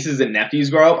my nieces and nephews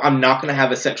grow up, I'm not going to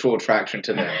have a sexual attraction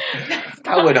to them.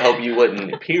 I would hope you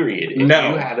wouldn't, period. If you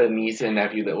had a niece and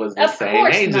nephew that was the same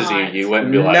age as you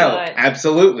wouldn't be like... No,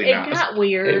 absolutely not. It got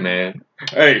weird. Hey, man.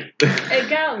 Hey. It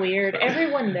got weird.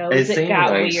 Everyone knows it it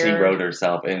got like weird. She wrote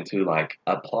herself into, like,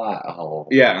 a plot hole.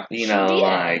 Yeah. You know,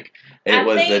 like... It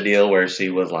was the deal where she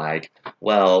was like,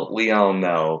 well, we all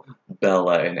know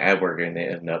Bella and Edward are going to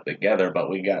end up together, but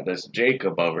we got this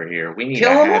Jacob over here. We need to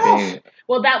have him.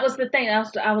 Well, that was the thing.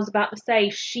 I was about to say,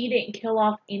 she didn't kill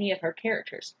off any of her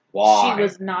characters. Why? She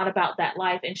was not about that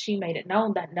life, and she made it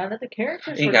known that none of the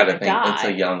characters were going to die. It's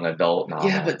a young adult novel.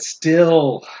 Yeah, but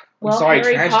still. I'm sorry,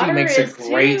 Tragedy makes a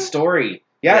great story.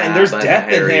 Yeah, and there's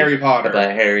death in Harry Potter.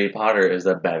 But Harry Potter is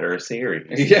a better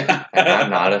series. Yeah. And I'm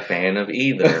not a fan of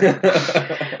either.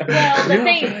 Well, the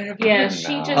thing,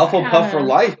 she just Hufflepuff for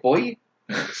life, boy.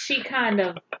 She kind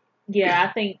of, I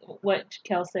think what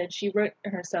Kel said, she wrote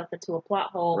herself into a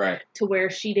plot hole to where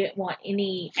she didn't want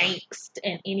any angst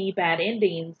and any bad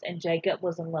endings, and Jacob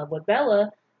was in love with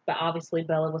Bella, but obviously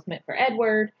Bella was meant for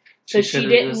Edward. So she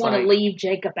didn't want to leave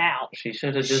Jacob out. She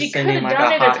should have just sent him like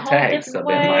a hot text and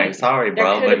been like, sorry,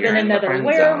 bro, but you're in the friend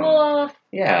zone.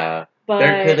 Yeah. But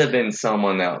there could have been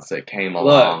someone else that came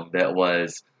along that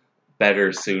was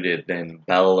better suited than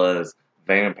Bella's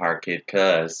vampire kid,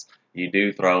 because you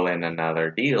do throw in another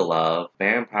deal of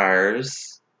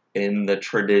vampires in the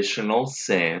traditional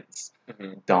sense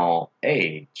don't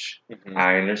age.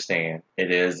 I understand.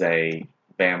 It is a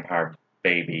vampire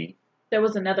baby. There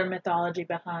was another mythology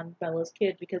behind Bella's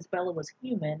kid because Bella was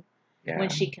human when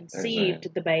she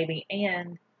conceived the baby,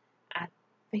 and I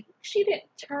think she didn't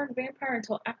turn vampire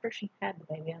until after she had the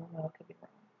baby. I don't know. I could be wrong.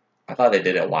 I thought they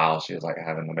did it while she was like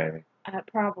having the baby.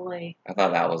 Probably. I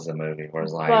thought that was the movie where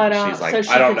it's like she's like, so she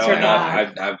I don't know.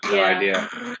 I have no idea.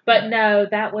 But no,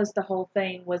 that was the whole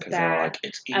thing. Was that like,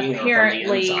 it's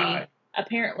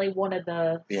apparently one of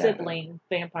the sibling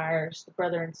vampires, the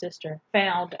brother and sister,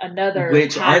 found another.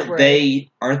 Which aren't they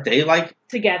like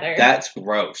together? That's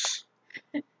gross.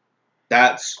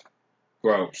 That's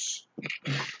gross.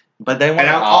 But they weren't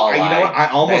all. You know what? I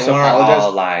almost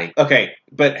apologize. Okay,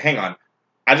 but hang on.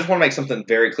 I just want to make something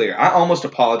very clear. I almost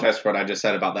apologize for what I just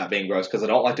said about that being gross because I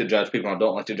don't like to judge people. I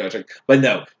don't like to judge it. But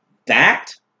no,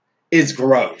 that is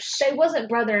gross. They wasn't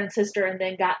brother and sister and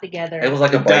then got together. It was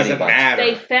like a Brady Bunch.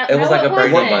 They felt. It was like a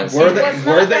Brady Bunch.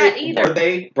 Were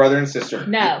they brother and sister?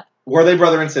 No. Were they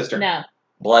brother and sister? No.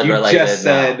 Blood related. You just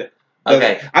said. No.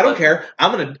 Okay. I don't care.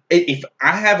 If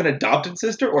I have an adopted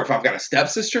sister or if I've got a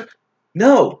stepsister.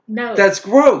 No. That's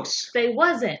gross. They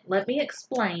wasn't. Let me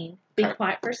explain. Be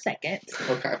quiet for a second.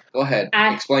 Okay. Go ahead.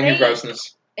 Explain your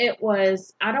grossness. It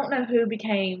was, I don't know who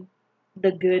became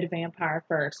the good vampire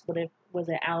first. Was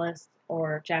it Alice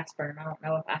or Jasper? And I don't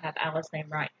know if I have Alice's name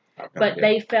right. But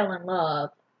they fell in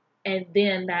love. And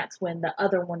then that's when the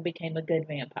other one became a good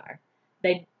vampire.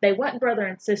 They wasn't brother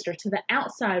and sister. To the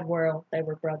outside world, they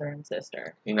were brother and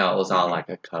sister. You know, it was all like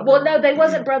a couple. Well, no, they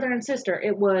wasn't brother and sister.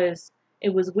 It was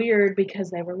weird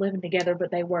because they were living together, but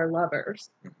they were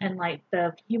lovers. And, like,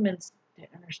 the humans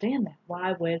didn't understand that.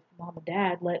 Why would mom and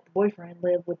dad let the boyfriend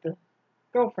live with the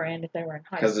girlfriend if they were in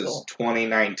high school? Because it's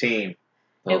 2019.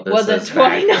 It wasn't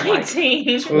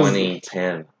 2019.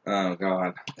 2010. Oh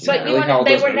God! But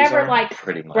they were never like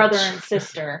brother and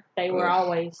sister. They were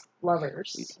always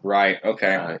lovers. Right.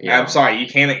 Okay. Yeah. I'm sorry. You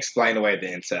can't explain away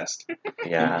the incest.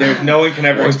 Yeah. No one can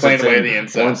ever explain away the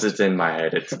incest. Once it's in my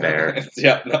head, it's there.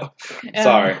 Yeah. No.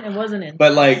 Sorry. It wasn't incest.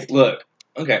 But like, look.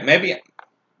 Okay. Maybe.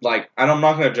 Like, I'm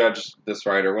not going to judge this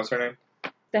writer. What's her name?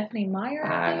 Stephenie Meyer.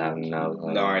 I have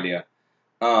no idea.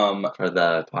 For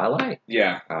the Twilight.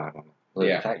 Yeah.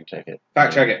 Yeah. Fact check it.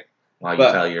 Fact check it. While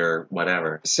you tell your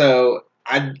whatever. So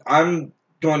I'm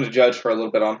going to judge her a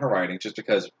little bit on her writing, just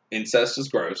because incest is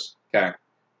gross. Okay,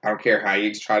 I don't care how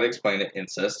you try to explain it.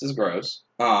 Incest is gross.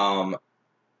 But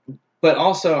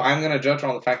also I'm going to judge her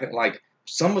on the fact that like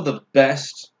some of the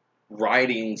best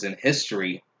writings in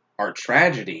history are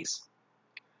tragedies,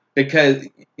 because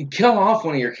you kill off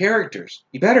one of your characters.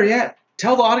 You better yet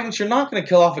tell the audience you're not going to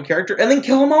kill off a character, and then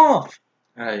kill them off.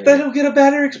 That'll get a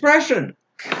better expression.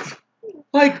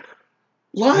 Like.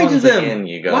 Lie to them. Again,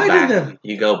 you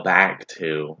go back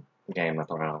to Game of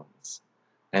Thrones,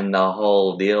 and the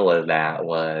whole deal with that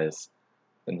was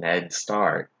Ned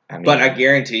Stark. But I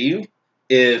guarantee you,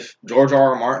 if George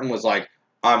R. R. Martin was like,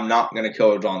 "I'm not going to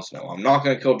kill Jon Snow. I'm not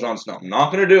going to kill Jon Snow. I'm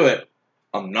not going to do it.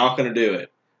 I'm not going to do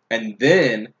it," and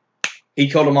then he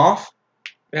killed him off.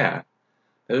 Yeah,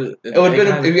 it would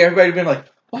have been. Everybody would been like,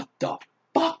 "What the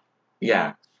fuck?"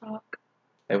 Yeah.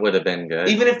 It would have been good.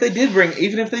 Even if they did bring him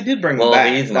back.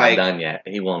 Well, he's not done yet.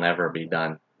 He will never be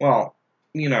done. Well,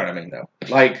 you know what I mean, though.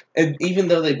 Like, even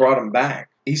though they brought him back,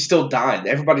 he still died.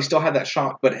 Everybody still had that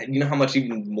shock, but you know how much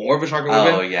even more of a shock it would have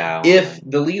been? Oh, yeah. If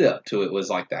the lead up to it was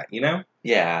like that, you know?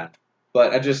 Yeah.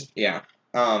 But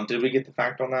did we get the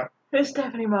fact on that? It's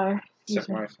Stephenie Meyer.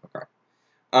 Stephenie Meyer? Okay.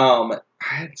 I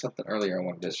had something earlier I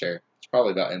wanted to share. It's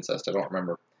probably about incest. I don't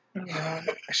remember. I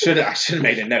should have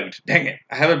made a note. Dang it.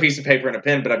 I have a piece of paper and a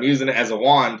pen, but I'm using it as a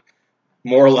wand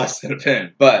more or less than a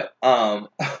pen. But,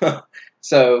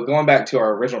 so going back to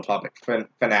our original topic,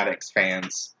 fanatics,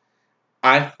 fans,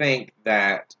 I think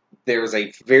that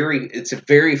it's a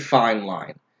very fine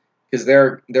line. Because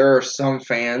there are some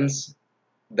fans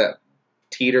that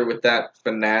teeter with that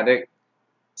fanatic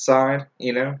side,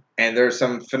 you know? And there are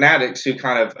some fanatics who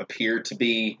kind of appear to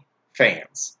be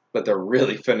fans, but they're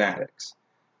really fanatics.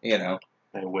 You know,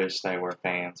 they wish they were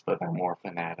fans, but they're more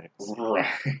fanatics.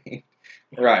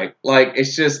 Right. Like,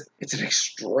 it's an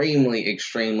extremely,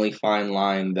 extremely fine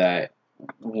line that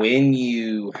when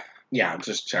you... Yeah, I'm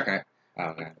just checking it.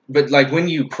 Okay. But, like, when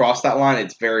you cross that line,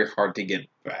 it's very hard to get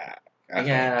back.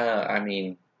 I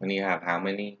mean, when you have how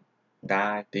many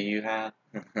die do you have?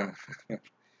 I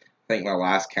think my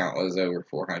last count was over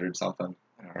 400 something.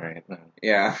 All right.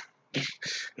 Yeah.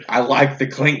 I like the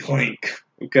clink clink.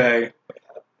 Okay.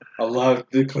 I love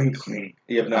the clink clink.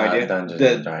 You have no idea? Dungeons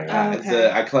and Dragons.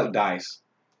 I collect dice.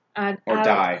 Die.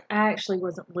 I actually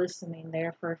wasn't listening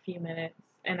there for a few minutes,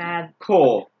 and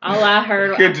cool. All I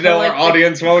heard. Good to know our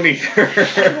audience won't either.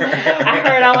 I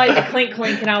heard I like the clink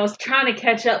clink, and I was trying to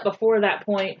catch up before that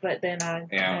point, but then I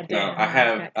didn't. I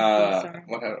have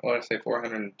what did I say?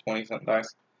 420 something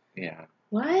dice. Yeah.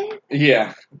 What?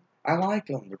 Yeah. I like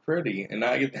them. They're pretty, and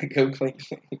I get that go clink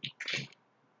clink.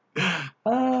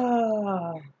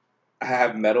 I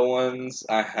have metal ones.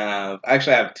 I have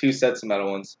 2 sets of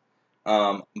metal ones,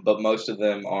 but most of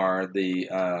them are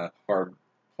the hard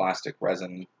plastic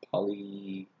resin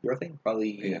polyurethane.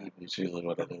 Yeah, it's usually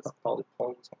what it is.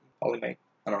 Polymate.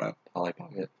 I don't know. Polly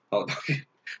Pocket. They're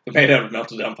made out of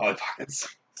melted down Polly Pockets.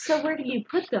 So where do you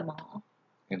put them all?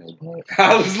 In his book.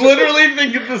 I was literally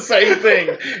thinking the same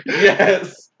thing.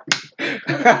 Yes.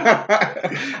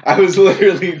 I was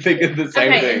literally thinking the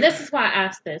same thing. And this is why I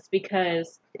asked this,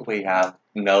 because we have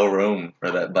no room for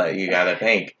that, but you gotta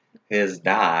think his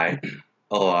die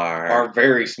are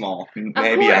very small,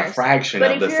 maybe a fraction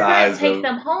of the size. But if you're going to take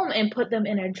them home and put them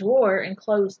in a drawer and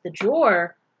close the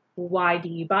drawer, why do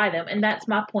you buy them? And that's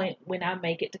my point when I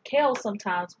make it to Kel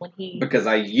sometimes because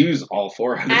I use all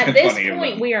 400. At this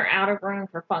point, we are out of room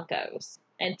for Funkos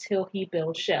until he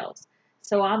builds shelves.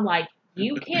 So I'm like,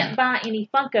 you can't buy any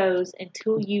Funkos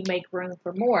until you make room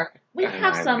for more. We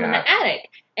have some in the attic.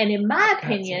 And in my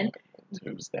opinion,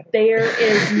 there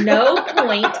is no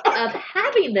point of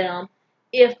having them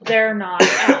if they're not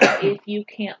out, if you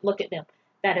can't look at them.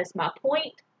 That is my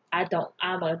point. I'm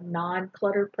a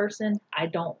non-cluttered person. I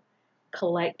don't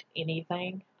collect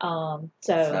anything.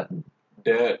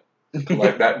 Dirt.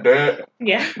 Like that dirt.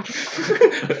 Yeah.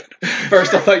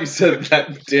 First, I thought you said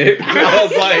that dick. I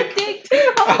was like, dick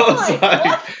too. I was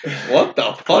like, what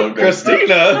the fuck,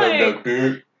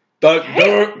 Christina? Duck.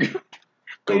 Duck.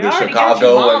 go to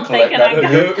Chicago and collect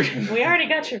that. We already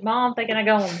got your mom thinking I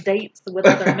go on dates with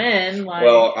other men. Like,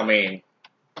 well, I mean,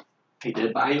 he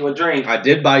did buy you a drink. I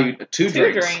did buy you two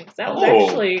drinks. That was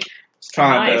actually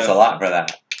thanks a lot for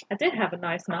that. I did have a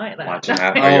nice night that Watching night.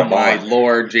 out for your my boy.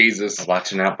 Lord Jesus.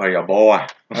 Watching out for your boy.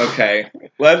 Okay,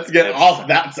 let's get off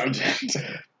that subject.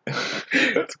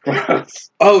 That's gross.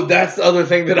 Oh, that's the other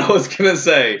thing that I was gonna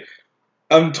say.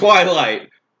 Twilight.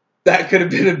 That could have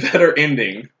been a better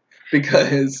ending.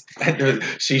 Because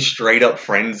she straight up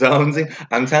friend zones him.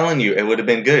 I'm telling you, it would have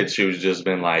been good. She was just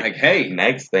been like, hey.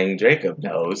 Next thing Jacob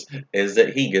knows is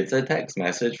that he gets a text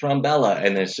message from Bella,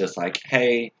 and it's just like,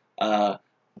 hey,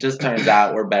 just turns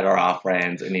out we're better off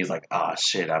friends. And he's like, oh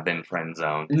shit, I've been friend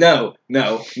zoned. No.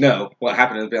 What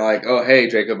happened is being like, oh hey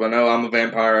Jacob, I know I'm a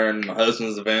vampire and my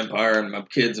husband's a vampire and my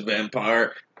kid's a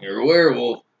vampire. You're a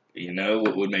werewolf. You know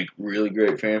what would make really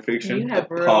great fan fiction? You have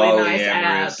really nice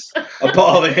abs. A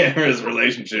polyamorous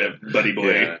relationship, buddy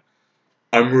boy. Yeah.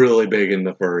 I'm really big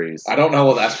into furries. I don't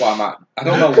know. That's why I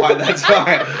don't know why that's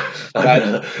why.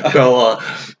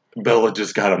 Bella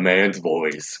just got a man's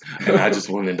voice, and I just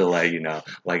wanted to let you know.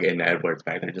 Like in Edward's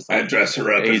back there, just like I dress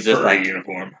her up in he's just like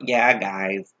uniform. Yeah,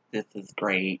 guys, this is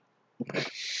great.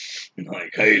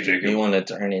 Like, hey, Jacob, you want to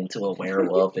turn into a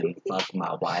werewolf and fuck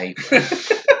my wife?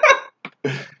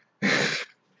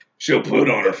 She'll put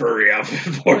on her furry outfit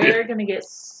for you. We're gonna get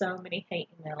so many hate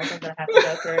emails I'm gonna have to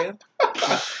go through.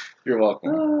 You're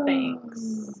welcome.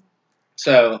 Thanks.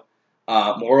 So,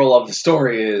 moral of the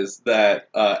story is that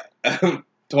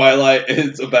Twilight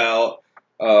is about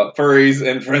furries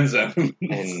and friend zone.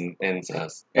 And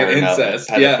incest. And incest,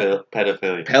 pedophilia.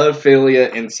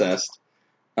 Pedophilia, incest.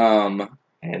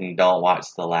 And don't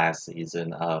watch the last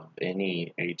season of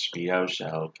any HBO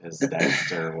show, because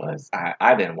Dexter was...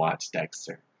 I didn't watch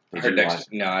Dexter. Did you watch?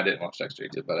 No, I didn't watch Dexter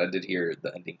either, but I did hear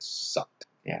the ending sucked.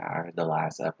 Yeah, I heard the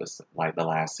last episode, like the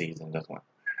last season just went...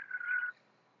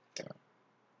 Is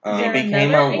there became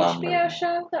another a lumber. HBO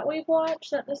show that we've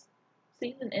watched that this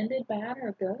season ended bad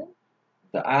or good?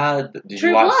 Did True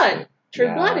you watch Blood.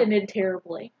 True Blood ended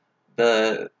terribly.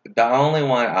 The only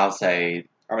one I'll say...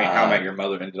 I mean, How I Met Your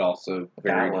Mother ended also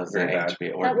very bad.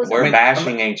 HBO. We're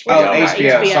bashing HBO. Oh,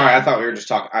 HBO. Sorry, I thought we were just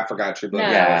talking. I forgot True Blood.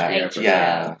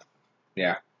 No,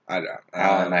 Yeah. I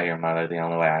How I Met Your Mother. The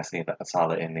only way I saw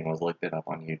the ending was looked it up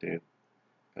on YouTube,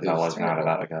 because I was not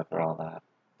about to go through all that.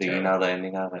 Do you know the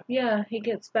ending of it? Yeah, he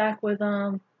gets back with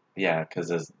Yeah,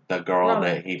 because it's the girl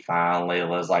that he finally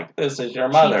was like, "This is your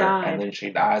mother," and then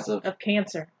she dies of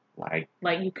cancer. Like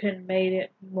you couldn't have made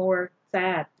it more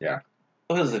sad. Yeah.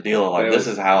 What was the deal? Like, this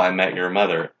is How I Met Your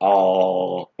Mother.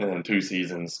 All and then 2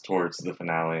 seasons towards the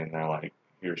finale, and they're like,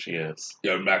 "Here she is."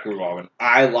 Going back with Robin.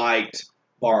 I liked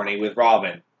Barney with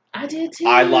Robin. I did too.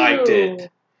 I liked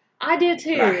it. I did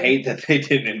too. But I hate that they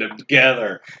didn't end up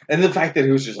together, and the fact that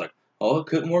he was just like, "Oh, it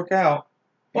couldn't work out."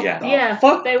 Fuck.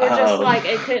 They were just like,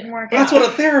 it couldn't work out. That's what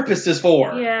a therapist is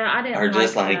for. Yeah, I didn't. Or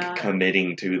just that.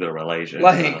 committing to the relationship.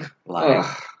 I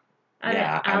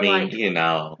mean, you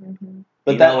know. Mm-hmm.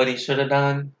 But you know what he should have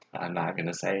done? I'm not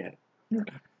gonna say it,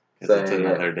 because it's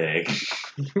another dig.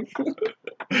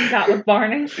 Not with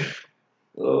Barney.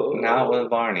 Not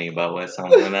with Barney, but with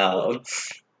someone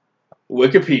else.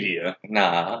 Wikipedia.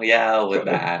 With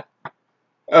that.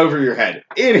 Over your head.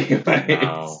 Anyways,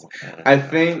 no. I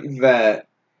think that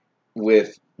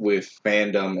with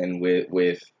fandom and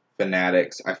with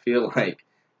fanatics, I feel like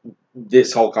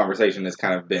this whole conversation has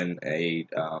kind of been a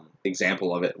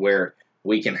example of it, where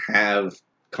we can have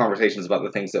conversations about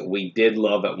the things that we did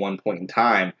love at one point in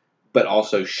time, but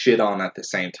also shit on at the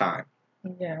same time.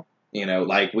 Yeah. You know,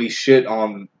 like we shit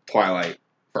on Twilight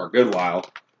for a good while.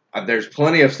 There's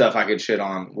plenty of stuff I could shit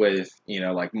on with,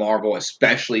 like Marvel,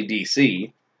 especially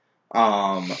DC.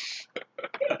 I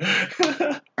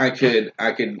could.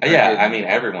 I mean,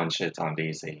 everyone shits on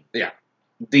DC. Yeah.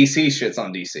 DC shits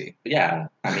on DC. Yeah.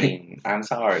 I mean, I'm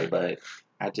sorry, but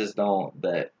I just don't.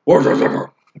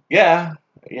 Yeah.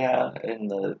 And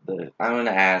the I'm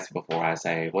gonna ask before I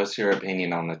say, what's your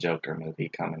opinion on the Joker movie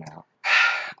coming out?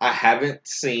 I haven't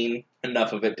seen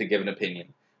enough of it to give an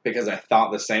opinion, because I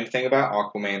thought the same thing about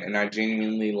Aquaman, and I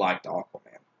genuinely liked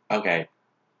Aquaman. Okay.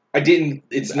 I didn't.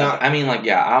 It's not. I mean,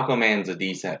 Aquaman's a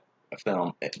decent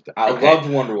film. Okay. I loved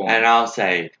Wonder Woman, and I'll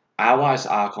say I watched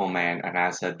Aquaman, and I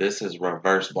said this is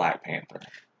reverse Black Panther.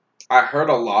 I heard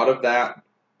a lot of that,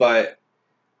 but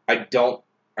I don't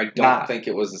think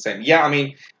it was the same. Yeah, I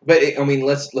mean,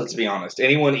 let's be honest.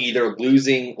 Anyone either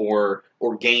losing or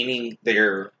gaining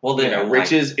their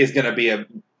riches is going to be a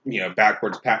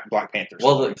backwards Black Panther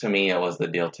story. Well, to me, it was the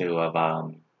deal too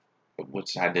of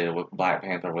which I did with Black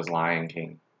Panther was Lion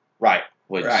King. Right.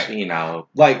 which,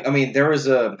 like, I mean, there was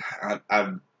the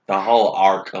whole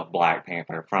arc of Black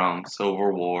Panther from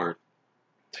Civil War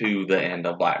to the end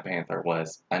of Black Panther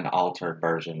was an altered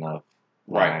version of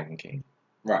Lion King.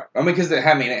 Right. I mean, because it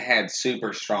had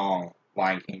super strong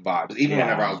Lion King vibes. Even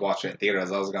whenever I was watching it in theaters,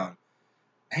 I was going,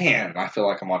 man, I feel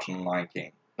like I'm watching Lion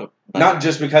King. Not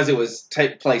just because it was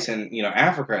take place in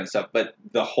Africa and stuff, but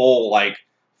the whole like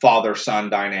father-son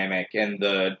dynamic and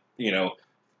the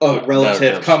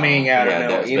relative coming out of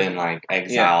that's been like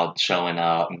exiled, showing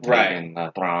up and taking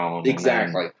the throne,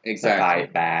 exactly,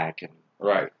 fight back,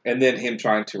 and then him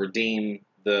trying to redeem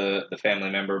the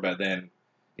family member, but then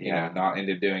not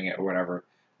end up doing it or whatever.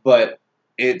 But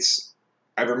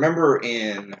I remember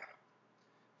in, I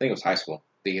think it was high school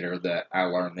theater that I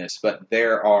learned this, but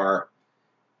there are,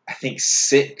 I think,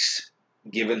 6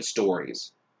 given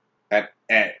stories. There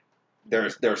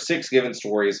are 6 given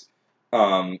stories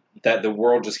that the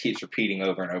world just keeps repeating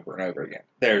over and over and over again.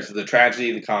 There's the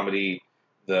tragedy, the comedy,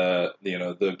 the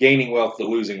gaining wealth, the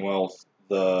losing wealth,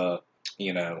 the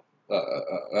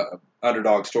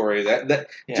underdog story.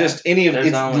 Just any of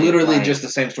it's literally just the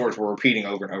same stories we're repeating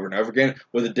over and over and over again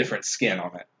with a different skin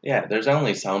on it. Yeah, there's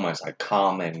only so much like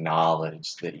common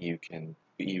knowledge that you can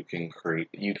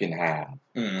have.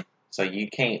 Mm. So you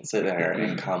can't sit there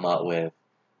and come up with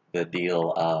the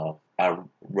deal of a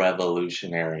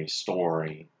revolutionary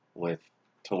story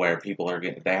to where people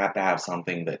they have to have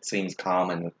something that seems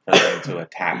common for them to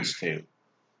attach to.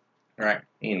 Right.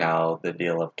 The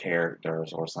deal of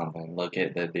characters or something. Look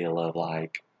at the deal of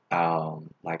like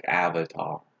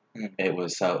Avatar. Mm. It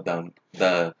was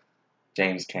the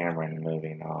James Cameron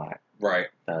movie, not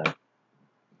the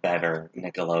better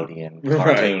Nickelodeon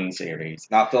cartoon series.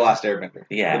 Not The Last Airbender.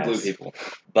 Yeah. The blue people.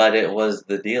 But it was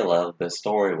the deal of the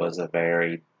story was a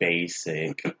very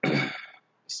basic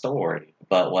story.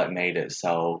 But what made it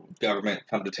so... Government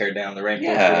come to tear down the rainforest, we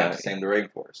have to save the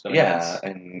rainforest.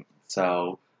 And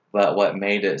so... But what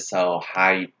made it so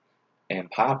hype and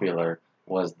popular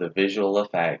was the visual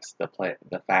effects, the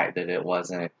fact that it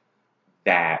wasn't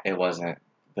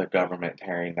the government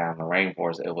tearing down the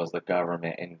rainforest, it was the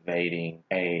government invading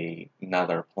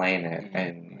another planet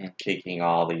and kicking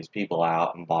all these people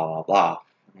out and blah, blah, blah.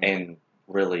 And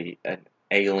really,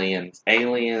 aliens,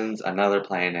 another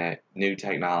planet, new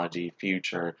technology,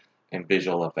 future, and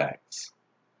visual effects.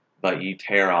 But you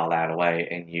tear all that away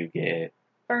and you get...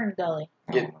 Fern Gully.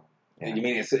 You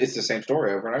mean it's the same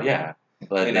story over and over? Yeah.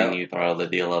 But then you throw the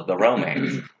deal of the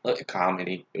romance. Look at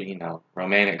comedy,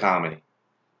 romantic comedy.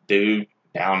 Dude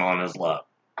down on his luck.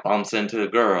 Bumps into a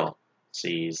girl.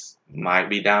 She's might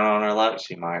be down on her luck,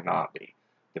 she might not be.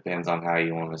 Depends on how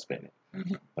you want to spin it.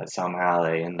 Mm-hmm. But somehow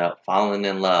they end up falling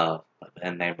in love, but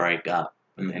then they break up.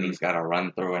 And then he's got to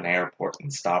run through an airport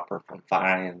and stop her from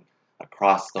flying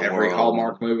across the world. Every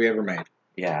Hallmark movie ever made.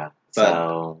 Yeah.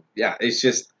 But, it's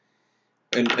just...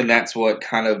 And that's what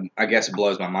kind of, I guess,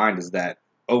 blows my mind is that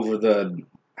over the,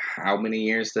 how many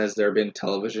years has there been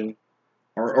television?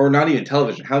 Or not even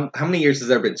television. How many years has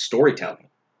there been storytelling?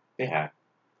 Yeah.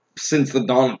 Since the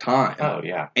dawn of time. Oh,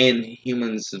 yeah. And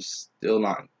humans have still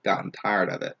not gotten tired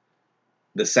of it.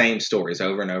 The same stories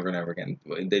over and over and over again.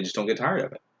 They just don't get tired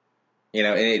of it.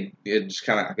 And it just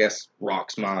kind of, I guess,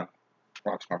 rocks my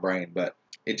brain. But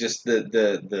it just,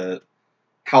 the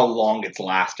how long it's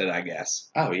lasted, I guess.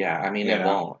 Oh yeah, I mean it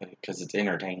won't because it's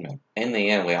entertainment. In the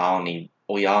end, we all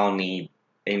need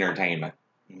entertainment.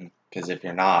 Because if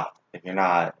you're not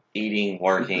eating,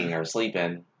 working, or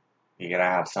sleeping, you gotta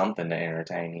have something to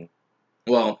entertain you.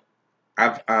 Well,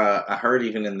 I heard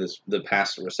even in the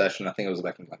past recession, I think it was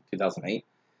back in like 2008,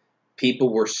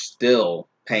 people were still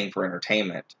paying for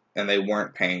entertainment, and they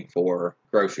weren't paying for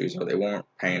groceries, or they weren't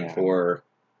paying for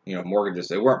mortgages.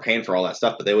 They weren't paying for all that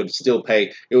stuff, but they would still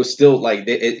pay. It was still like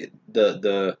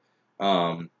the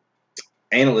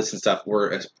analysts and stuff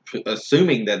were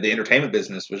assuming that the entertainment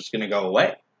business was just going to go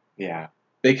away. Yeah.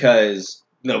 Because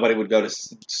nobody would go to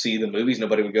see the movies.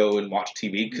 Nobody would go and watch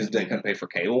TV because they couldn't pay for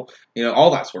cable.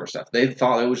 All that sort of stuff. They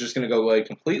thought it was just going to go away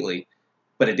completely,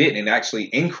 but it didn't. It actually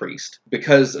increased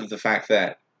because of the fact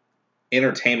that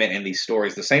entertainment and these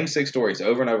stories, the same 6 stories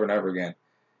over and over and over again,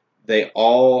 they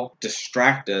all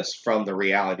distract us from the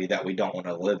reality that we don't want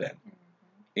to live in.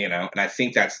 And I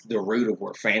think that's the root of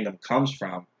where fandom comes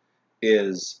from,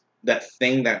 is that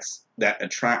thing that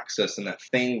attracts us and that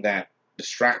thing that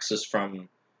distracts us from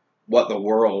what the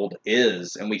world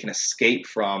is, and we can escape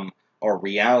from our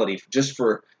reality just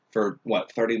for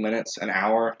what, 30 minutes, an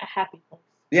hour? A happy place.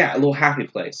 Yeah, a little happy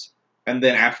place. And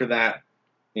then after that,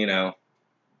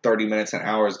 30 minutes, an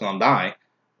hour has gone by,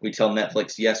 we tell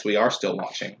Netflix, yes, we are still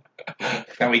watching.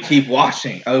 And we keep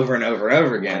watching over and over and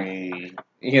over again.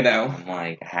 I'm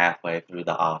like halfway through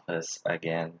The Office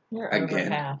again. You're over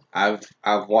half.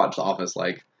 I've watched The Office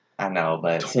like I know,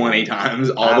 but 20 times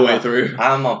all the way through.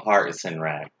 I'm a Parks and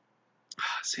Rec.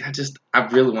 See, I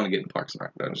really want to get in Parks and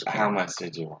Rec. Though. How much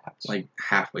did you watch? Like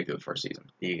halfway through the first season.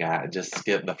 You got just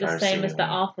skip the first season. The same as The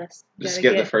Office. Just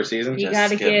skip the first season? You got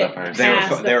to get past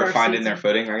They were the finding season. their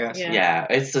footing, I guess? Yeah,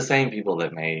 it's the same people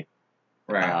that made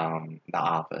The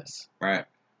Office. Right.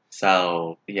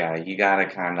 So, yeah, you got to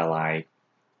kind of like,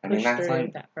 I mean, that's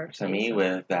like, that first to season. me,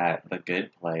 with The Good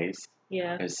Place,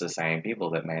 it's the same people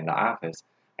that made The Office,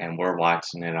 and we're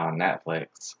watching it on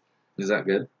Netflix. Is that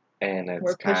good? And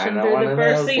it's kind of one of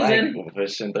those, like, we're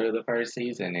pushing through the first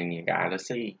season, and you got to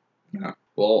see. Yeah.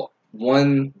 Well,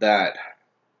 one that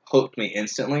hooked me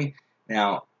instantly,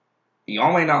 now,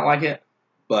 y'all may not like it,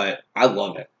 but I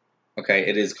love it. Okay,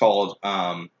 it is called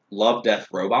Love, Death,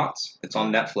 Robots. It's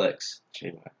on Netflix.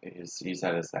 You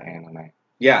said it's the anime.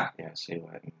 Yeah. Yeah, she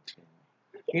wouldn't.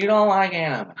 You don't like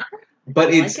anime.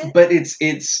 But it's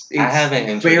I haven't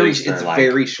introduced her,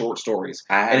 very short stories.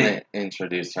 I haven't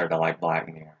introduced her to like Black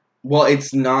Mirror. Well,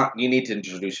 it's not. You need to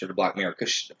introduce her to Black Mirror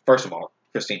because first of all,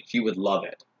 Christine, you would love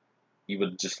it. You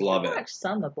would just love it. I watched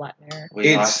some of Black Mirror.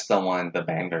 We watched the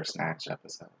Bandersnatch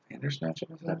episode. Bandersnatch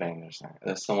episode. The Bandersnatch.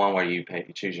 That's the one where you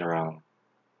choose your own.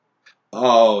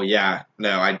 Oh yeah,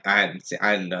 no, I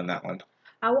hadn't done that one.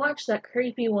 I watched that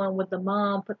creepy one with the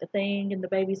mom put the thing in the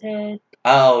baby's head.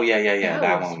 Oh yeah.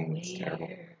 That one was terrible.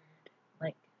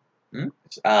 Like, it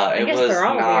was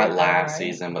not last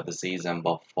season, but the season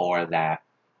before that.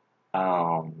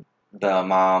 The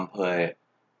mom put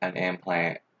an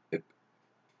implant.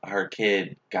 Her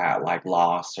kid got like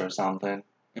lost or something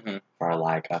for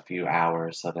like a few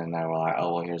hours. So then they were like,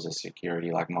 "Oh well, here's a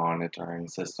security like monitoring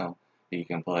system you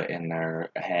can put in their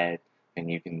head." And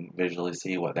you can visually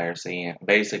see what they're seeing.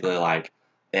 Basically, like,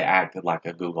 it acted like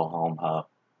a Google Home Hub.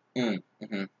 And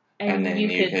then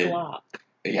you could block.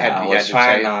 Yeah, I was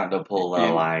trying not to pull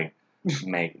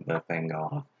make the thing go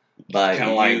off. But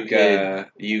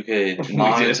you could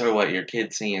monitor what your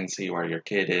kid's seeing and see where your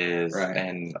kid is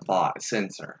and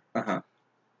censor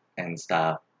and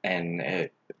stuff. And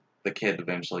the kid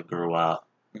eventually grew up.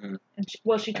 And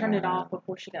she turned it off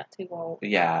before she got too old.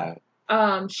 Yeah.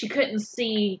 She couldn't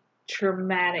see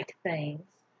traumatic things.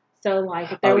 So,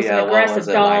 like, if there was an aggressive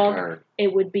dog,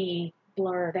 it would be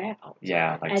blurred out.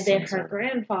 Yeah, like and then her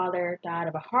grandfather died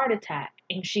of a heart attack,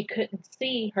 and she couldn't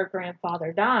see her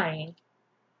grandfather dying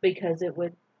because it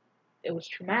was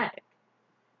traumatic.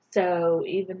 So,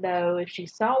 even though if she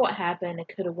saw what happened,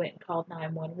 it could have went and called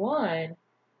 911,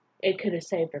 it could have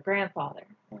saved her grandfather.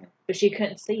 But she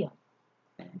couldn't see him.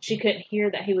 She couldn't hear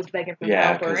that he was begging for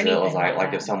help or anything. Yeah, because it was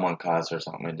like if someone cussed or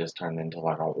something, it just turned into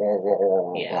like a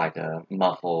like a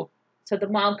muffled. So the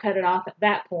mom cut it off at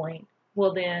that point.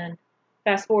 Well, then,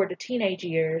 fast forward to teenage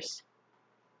years,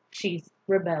 she's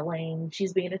rebelling.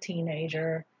 She's being a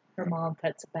teenager. Her mom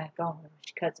cuts it back on.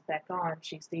 She cuts it back on.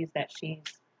 She sees that she's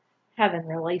having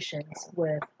relations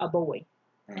with a boy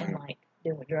and like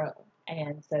doing drugs.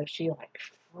 And so she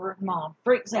mom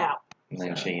freaks out. And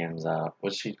then she ends up.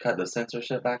 Would she cut the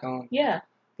censorship back on? Yeah,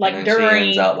 like during she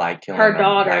ends up, like, killing her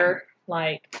daughter.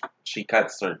 She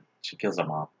kills her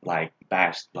mom. Like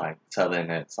bashed. Like so then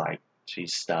it's like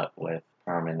she's stuck with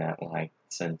permanent like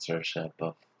censorship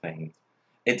of things.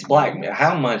 It's Black Mirror.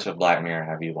 How much of Black Mirror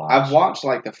have you watched? I've watched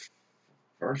like the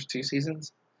first 2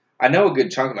 seasons. I know a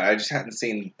good chunk of it. I just hadn't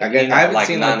seen. I haven't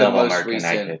seen none the of them most are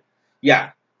recent. Connected.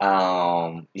 Yeah.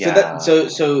 Yeah.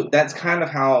 So that's kind of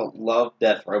how Love,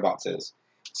 Death, Robots is.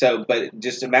 So, but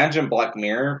just imagine Black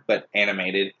Mirror, but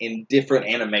animated in different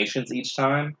animations each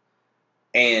time,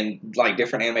 and like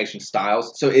different animation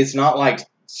styles. So it's not like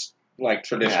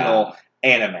traditional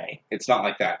anime. It's not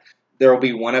like that. There will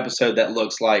be one episode that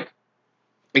looks like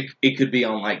it could be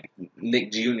on like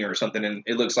Nick Jr. or something, and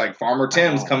it looks like Farmer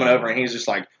Tim's coming over, and he's just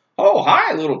like, "Oh,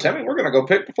 hi, little Timmy, we're gonna go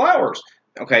pick the flowers."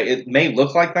 Okay, it may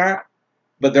look like that.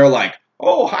 But they're like,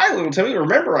 "Oh, hi, little Timmy.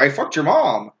 Remember, I fucked your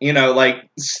mom." You know, like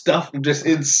stuff. Just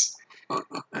it's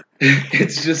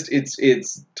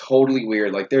totally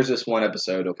weird. Like there's this one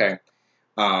episode, okay,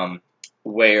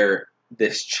 where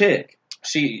this chick,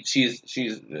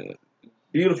 she's a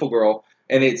beautiful girl,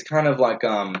 and it's kind of like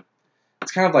a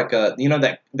you know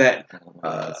that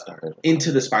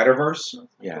Into the Spider-Verse.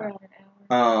 Yeah.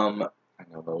 I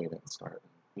know, but we didn't start.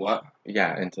 What?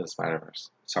 Yeah, Into the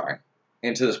Spider-Verse. Sorry,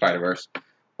 Into the Spider-Verse.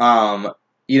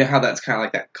 You know how that's kind of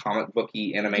like that comic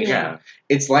booky animation? Yeah.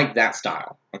 It's like that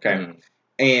style, okay?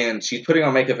 and she's putting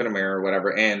on makeup in a mirror or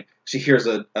whatever, and she hears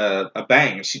a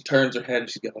bang, and she turns her head, and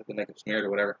she's got like the makeup smeared or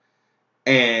whatever,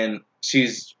 and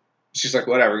she's like,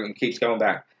 whatever, and keeps going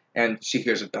back, and she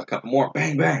hears a couple more,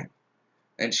 bang, bang,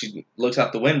 and she looks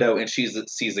out the window, and she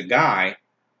sees a guy,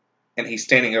 and he's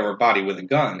standing over her body with a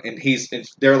gun, and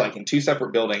they're like in two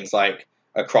separate buildings, like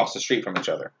across the street from each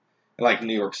other, like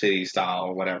New York City style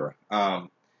or whatever.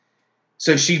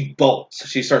 So she bolts.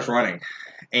 She starts running,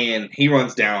 and he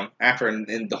runs down after. And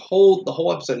the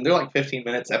whole episode, and they're like 15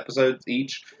 minutes episodes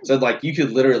each. So like you could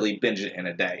literally binge it in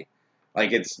a day.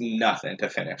 Like it's nothing to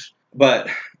finish. But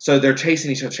so they're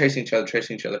chasing each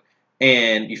other,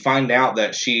 and you find out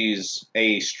that she's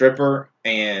a stripper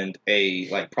and a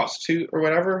like prostitute or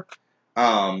whatever.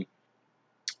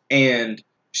 And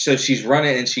so she's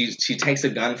running, and she takes a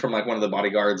gun from like one of the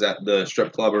bodyguards at the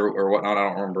strip club or whatnot. I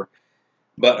don't remember,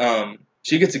 but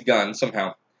she gets a gun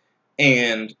somehow,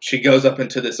 and she goes up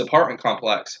into this apartment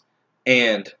complex,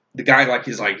 and the guy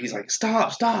he's like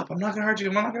stop, I'm not gonna hurt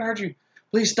you,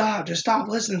 please stop, just stop,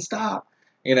 listen, stop,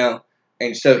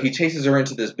 and so he chases her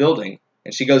into this building,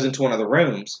 and she goes into one of the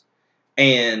rooms,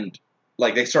 and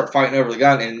like they start fighting over the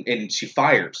gun, and she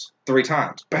fires 3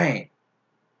 times, bang,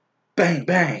 bang,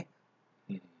 bang,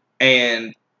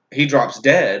 and he drops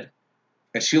dead.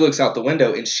 And she looks out the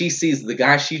window, and she sees the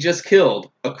guy she just killed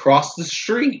across the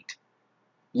street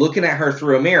looking at her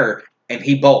through a mirror, and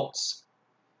he bolts.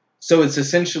 So it's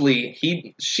essentially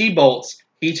she bolts,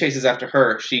 he chases after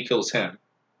her, she kills him.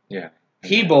 Yeah.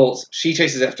 He bolts, she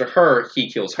chases after her,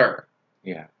 he kills her.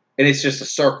 Yeah. And it's just a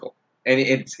circle. And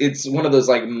it's one of those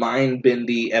like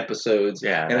mind-bendy episodes.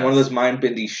 Yeah. And one of those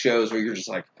mind-bendy shows where you're just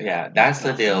like, yeah, that's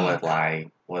the deal with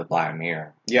Black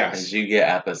Mirror. Yes. Is you get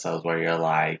episodes where you're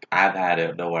like, I've had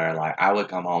it to where like I would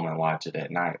come home and watch it at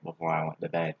night before I went to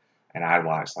bed, and I'd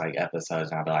watch like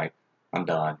episodes and I'd be like, I'm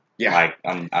done. Yeah. Like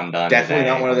I'm done. Definitely today.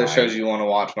 not one of those like, shows you want to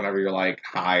watch whenever you're like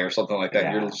high or something like that.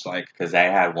 Yeah. You're just like, because they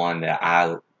had one that I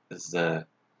think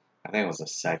it was the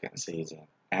 2nd season.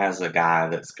 It has a guy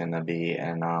that's gonna be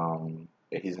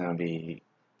he's gonna be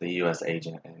the U.S.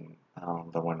 agent in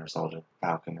the Winter Soldier,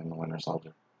 Falcon and the Winter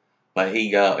Soldier. But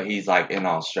he's like in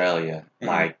Australia,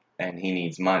 like, and he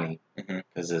needs money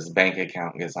because his bank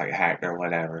account gets like hacked or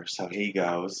whatever. So he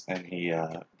goes and he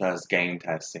does game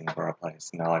testing for a place,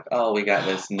 and they're like, "Oh, we got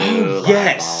this new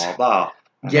yes, blah blah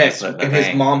blah." Yes, and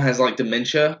his mom has like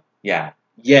dementia. Yeah.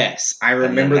 Yes, I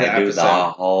remember that episode. episode. The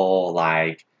whole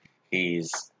like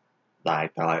he's.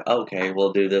 Like, they're like, okay,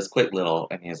 we'll do this quick little,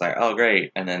 and he's like, oh,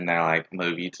 great, and then they're like,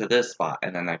 move you to this spot,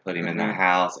 and then they put him in the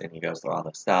house, and he goes through all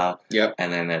the stuff, Yep,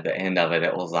 and then at the end of it,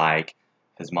 it was like,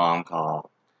 his mom called,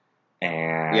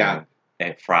 and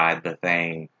it fried the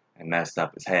thing, and messed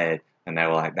up his head, and they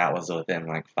were like, that was within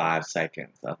like 5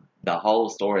 seconds. The whole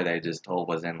story they just told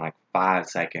was in like 5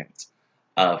 seconds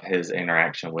of his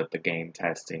interaction with the game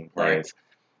testing place,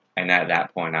 and at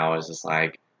that point, I was just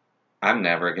like, I'm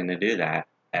never going to do that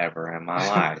ever in my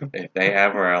life. If they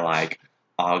ever are like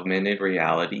augmented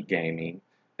reality gaming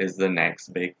is the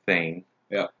next big thing,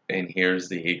 and here's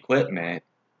the equipment,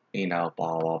 blah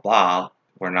blah blah.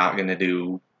 We're not gonna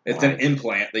do. It's like, an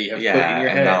implant that you have to put in your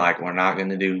head. And they're like, we're not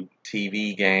gonna do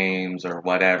TV games or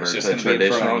whatever, the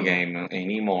traditional game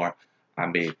anymore.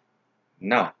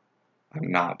 No, I'm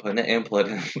not putting an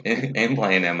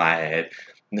implant in my head.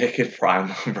 They could fry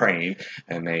my brain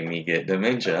and make me get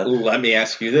dementia. Let me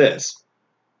ask you this.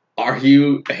 Are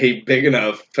you a big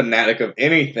enough fanatic of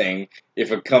anything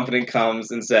if a company comes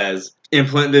and says,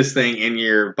 implant this thing in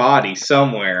your body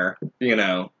somewhere,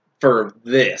 for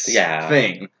this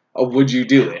thing? Would you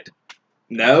do it?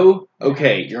 No?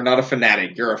 Okay, you're not a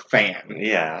fanatic. You're a fan.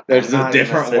 Yeah. There's a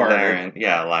different word.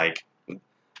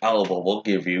 But we'll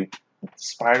give you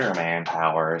Spider-Man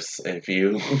powers if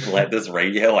you let this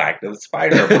radioactive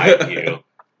spider bite you.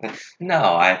 No,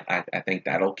 I think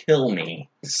that'll kill me.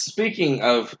 Speaking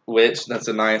of which, that's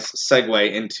a nice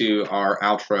segue into our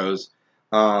outros.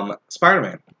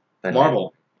 Spider-Man.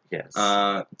 Marvel. Yes.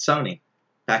 Sony.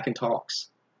 Back in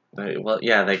talks.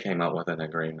 They came up with an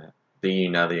agreement. Do you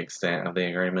know the extent of the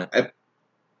agreement?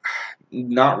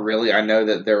 Not really. I know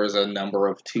that there was a number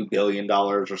of $2 billion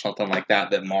or something like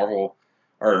that Marvel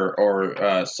or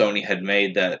Sony had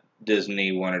made that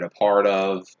Disney wanted a part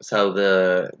of. So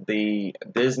the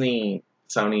Disney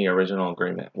Sony original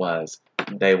agreement was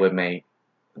they would make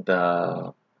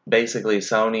basically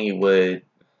Sony would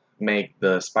make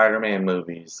the Spider-Man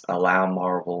movies, allow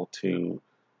Marvel to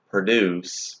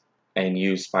produce and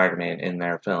use Spider-Man in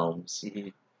their films.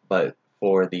 But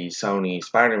for the Sony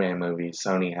Spider-Man movies,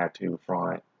 Sony had to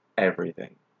front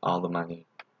everything, all the money.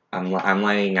 I'm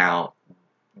laying out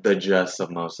the gist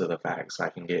of most of the facts so I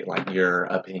can get like your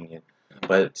opinion.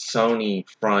 but Sony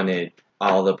fronted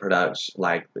all the production,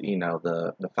 like, you know,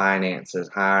 the finances,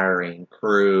 hiring,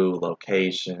 crew,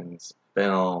 locations,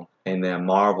 film, and then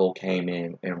Marvel came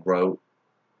in and wrote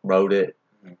it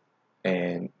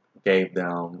and gave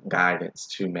them guidance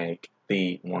to make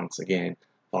once again,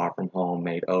 Far From Home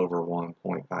made over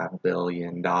 $1.5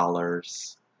 billion.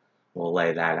 We'll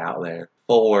lay that out there.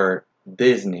 For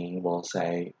Disney, we'll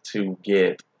say, to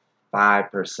get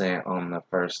 5% on the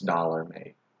first dollar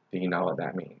made. Do you know what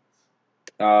that means?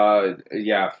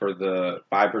 Yeah, for the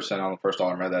 5% on the first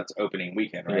dollar made, that's opening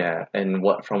weekend, right? Yeah, and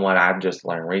from what I've just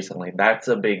learned recently, that's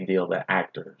a big deal that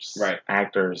actors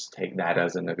take that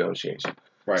as a negotiation.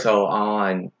 Right. So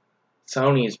on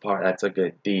Sony's part, that's a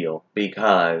good deal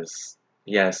because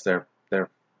yes, they're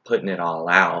putting it all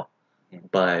out,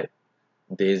 but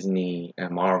Disney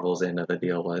and Marvel's end of the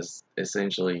deal was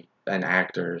essentially an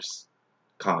actor's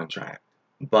contract.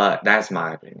 But that's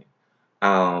my opinion.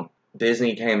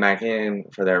 Disney came back in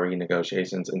for their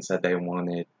renegotiations and said they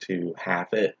wanted to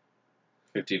half it.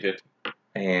 50-50.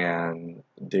 And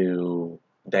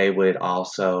they would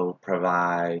also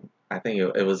provide, I think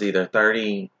it was either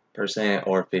 30%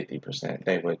 or 50%.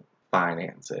 They would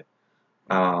finance it.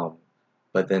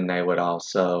 But then they would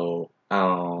also,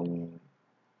 so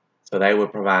they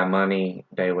would provide money,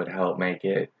 they would help make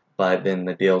it. But then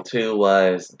the deal too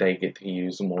was they get to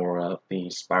use more of the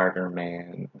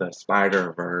Spider-Man, the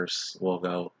Spider-Verse will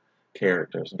go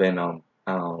characters. Venom,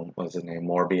 what's his name,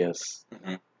 Morbius,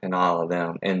 and all of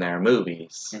them in their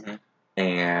movies.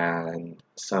 And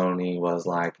Sony was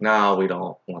like, no, we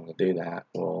don't want to do that.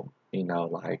 Well, you know,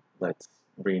 like, let's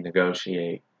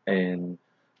renegotiate. And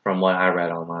from what I read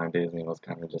online, Disney was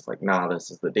kind of just like, nah, this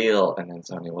is the deal. And then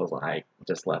Sony was like,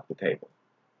 just left the table.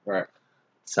 Right.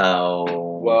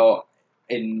 So... Well,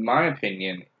 in my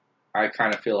opinion, I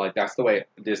kind of feel like that's the way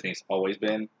Disney's always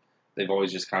been. They've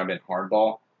always just kind of been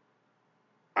hardball.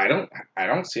 I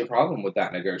don't see a problem with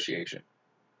that negotiation.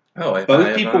 Oh,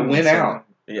 both people win out.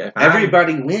 Yeah,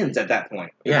 everybody wins at that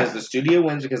point because the studio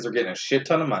wins because they're getting a shit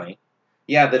ton of money.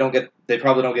 Yeah, they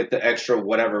probably don't get the extra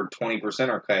whatever 20%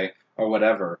 or okay or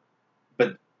whatever,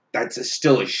 but that's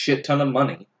still a shit ton of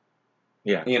money.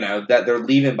 Yeah, you know that they're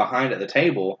leaving behind at the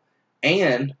table,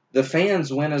 and the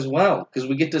fans win as well because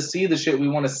we get to see the shit we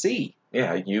want to see.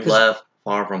 Yeah, you left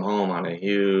Far From Home on a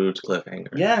huge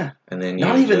cliffhanger. Yeah, and then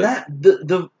not even that.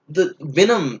 The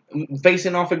Venom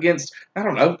facing off against, I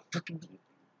don't know,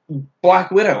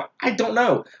 Black Widow. I don't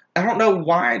know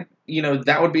why. You know,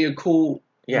 that would be a cool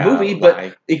movie,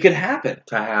 but it could happen.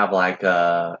 To have like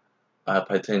a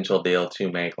potential deal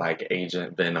to make like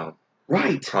Agent Venom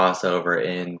crossover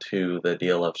into the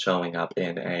deal of showing up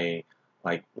in a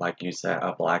like you said,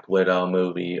 a Black Widow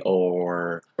movie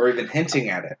or even hinting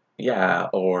at it. Yeah,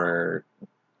 or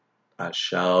a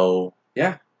show.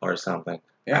 Yeah. Or something.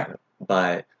 Yeah.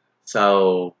 But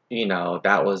so, you know,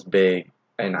 that was big,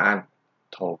 and I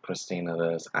told Christina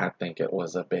this. I think it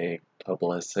was a big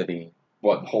publicity.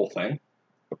 What, the whole thing?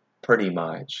 Pretty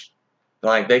much.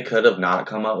 Like, they could have not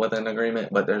come up with an agreement,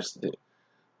 but there's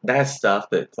that stuff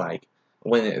that's like,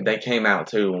 when they came out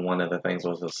too, one of the things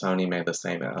was that Sony made the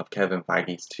statement of Kevin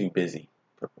Feige's too busy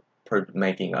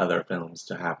making other films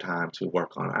to have time to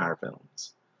work on our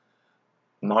films.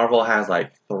 Marvel has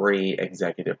like 3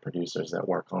 executive producers that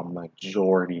work on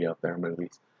majority of their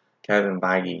movies. Kevin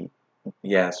Feige,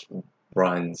 yes,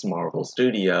 runs Marvel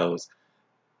Studios,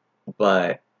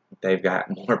 but they've got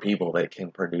more people that can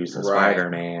produce a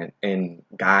Spider-Man and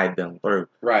guide them through.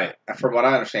 Right. From what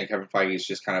I understand, Kevin Feige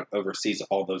just kind of oversees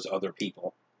all those other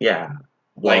people. Yeah.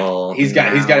 Well, like he's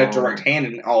got a direct hand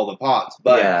in all the pots,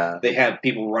 but they have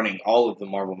people running all of the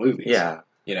Marvel movies. Yeah.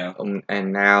 You know,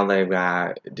 and now they've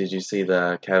got. Did you see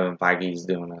the Kevin Feige's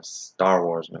doing a Star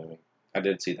Wars movie? I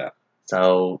did see that.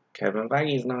 So Kevin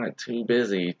Feige's not too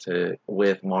busy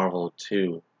with Marvel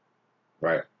too.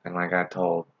 Right. And like I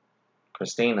told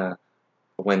Christina,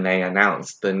 when they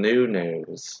announced the new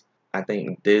news, I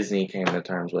think Disney came to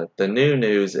terms with the new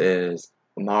news is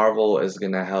Marvel is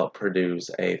going to help produce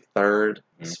a 3rd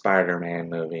Spider-Man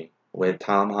movie with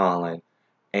Tom Holland,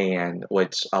 and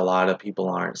which a lot of people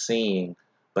aren't seeing.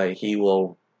 But he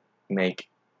will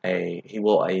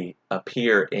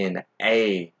appear in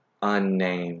a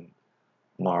unnamed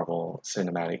Marvel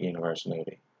Cinematic Universe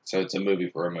movie. So it's a movie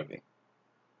for a movie.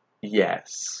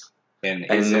 Yes. And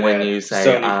when you say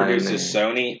Sony produces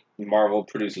Sony, Marvel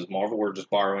produces Marvel, we're just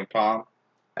borrowing Tom?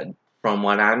 From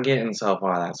what I'm getting so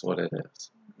far, that's what it is.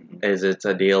 Is it's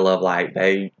a deal of like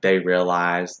they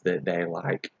realized that they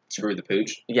like screwed the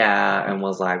pooch. Yeah, and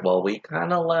was like, well, we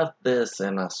kind of left this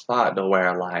in a spot to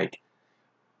where like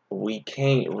we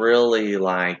can't really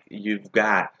like you've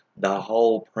got the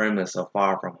whole premise of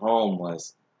Far From Home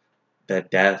was the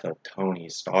death of Tony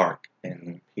Stark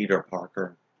and Peter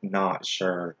Parker not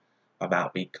sure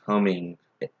about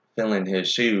filling his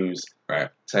shoes, right?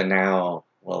 To now,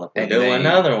 well, if we do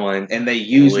another one, and they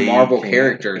use Marvel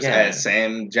characters as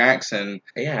Sam Jackson,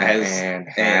 and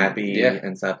Happy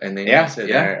and stuff, and then you sit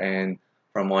there, and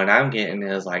from what I'm getting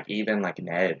is like even like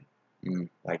Ned,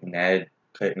 like Ned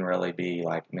couldn't really be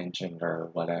like mentioned or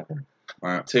whatever.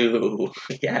 Right.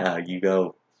 You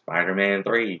go Spider-Man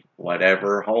 3,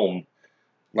 whatever, home.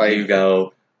 Like, you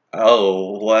go,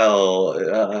 oh,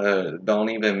 well, don't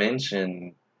even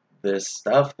mention this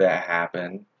stuff that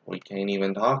happened. We can't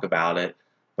even talk about it.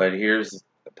 But here's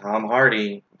Tom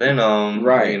Hardy, Venom,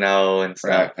 right. You know, and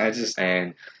stuff. Right.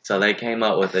 And so they came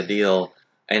up with a deal,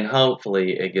 and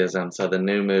hopefully it gives them. So the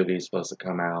new movie is supposed to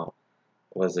come out,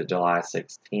 was it July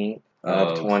 16th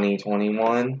of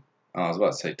 2021? I was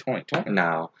about to say 2020.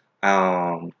 No.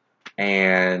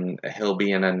 And he'll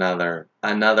be in another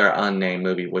unnamed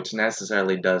movie, which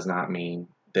necessarily does not mean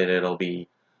that it'll be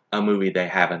a movie they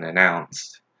haven't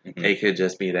announced. Mm-hmm. It could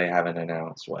just be they haven't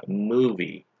announced what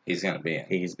movie he's going to be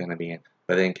in.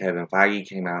 But then Kevin Feige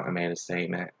came out and made a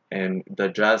statement, and the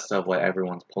gist of what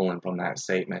everyone's pulling from that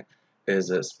statement is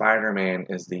that Spider-Man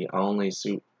is the only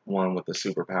one with the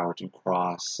superpower to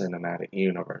cross cinematic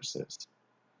universes.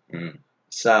 Mm.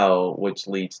 So, which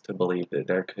leads to believe that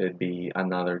there could be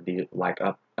another deal, like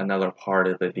another part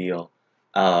of the deal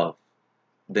of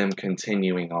them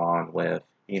continuing on with,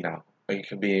 you know, it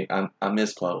could be a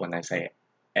misquote when they say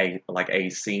a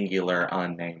singular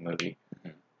unnamed movie.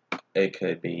 Mm-hmm. It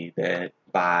could be that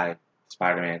by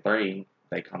Spider-Man 3,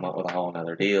 they come up with a whole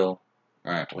other deal.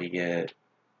 Right. We get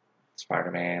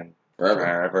Spider-Man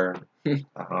forever.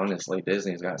 Honestly,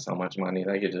 Disney's got so much money,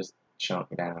 they could just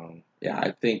chunk down. Yeah,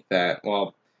 I think that,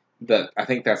 I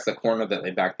think that's the corner that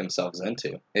they back themselves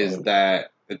into, is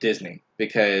that Disney.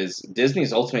 Because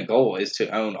Disney's ultimate goal is to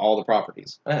own all the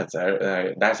properties. That's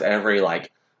every,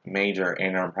 like, major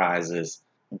enterprise's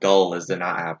goal, is to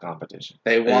not have competition.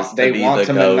 They want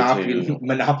to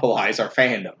monopolize our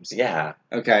fandoms. Yeah.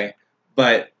 Okay?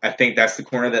 But I think that's the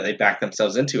corner that they back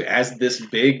themselves into as this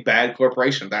big, bad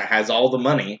corporation that has all the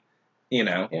money, you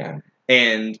know? Yeah.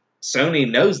 And Sony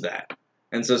knows that.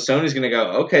 And so Sony's going to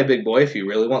go, okay, big boy, if you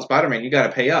really want Spider-Man, you got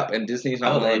to pay up. And Disney's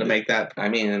not willing to make that. I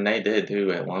mean, and they did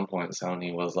too. At one point,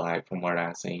 Sony was like, from what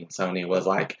I've seen, Sony was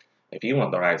like, if you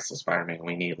want the rights to Spider-Man,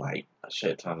 we need like a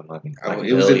shit ton of money. Like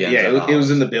it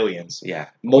was in the billions. Yeah.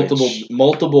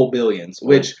 Multiple billions.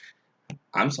 Which,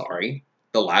 I'm sorry,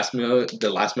 the last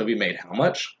movie made how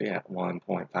much? Yeah,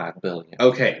 $1.5 billion.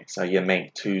 Okay. So you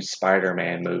make 2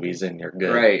 Spider-Man movies and you're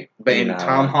good. Right. But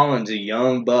Tom Holland's a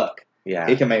young buck. Yeah.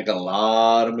 He can make a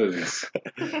lot of movies.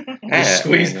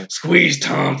 Squeeze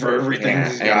Tom for everything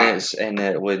he's got. And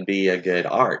it would be a good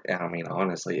art. I mean,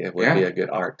 honestly, it would be a good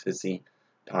art to see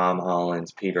Tom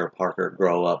Holland's Peter Parker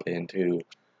grow up into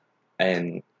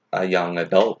a young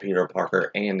adult Peter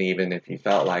Parker, and even if you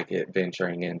felt like it,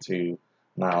 venturing into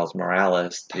Miles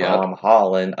Morales, Tom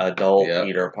Holland, adult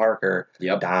Peter Parker,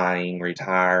 dying,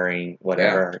 retiring,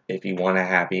 whatever, if you want a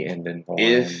happy ending for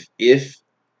him. If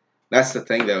that's the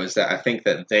thing, though, is that I think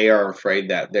that they are afraid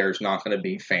that there's not going to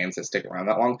be fans that stick around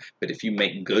that long. But if you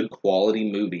make good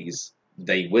quality movies,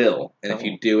 they will. And if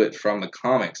you do it from the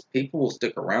comics, people will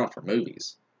stick around for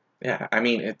movies. Yeah, I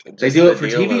mean, they do it for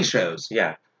TV shows.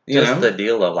 Yeah, just the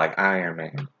deal of like Iron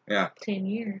Man. Yeah, 10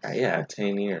 years.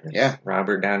 10 years. Yeah,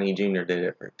 Robert Downey Jr. did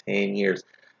it for 10 years,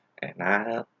 and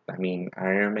I mean,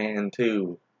 Iron Man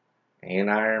 2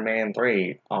 and Iron Man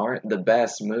 3 aren't the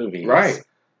best movies, right?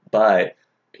 But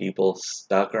people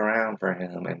stuck around for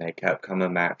him, and they kept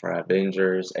coming back for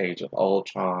Avengers, Age of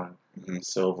Ultron,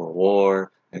 Civil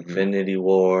War, Infinity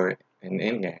War, and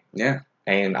Endgame. Yeah.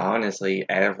 And honestly,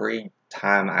 every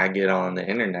time I get on the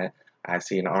internet, I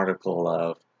see an article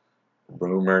of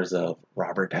rumors of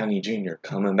Robert Downey Jr.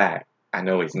 coming back. I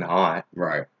know he's not.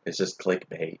 Right. It's just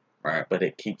clickbait. Right. But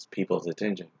it keeps people's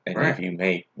attention. And if you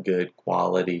make good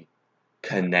quality,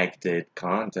 connected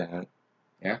content,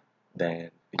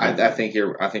 then I think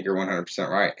you're 100%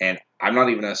 right. And I'm not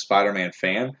even a Spider-Man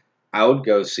fan. I would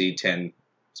go see 10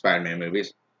 Spider-Man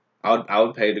movies. I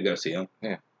would pay to go see them.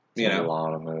 Yeah. It's a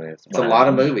lot of movies. It's a lot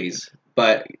of movies.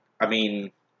 But I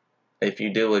mean, if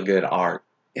you do a good art,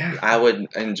 I would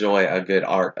enjoy a good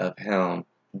art of him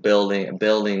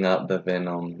building up the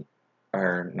Venom,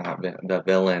 or not the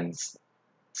villains,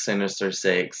 Sinister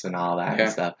Six and all that and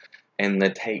stuff, and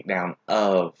the takedown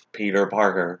of Peter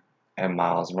Parker and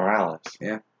Miles Morales.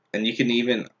 Yeah, and you can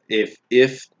even, if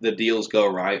the deals go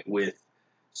right with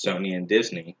Sony and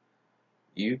Disney,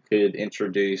 you could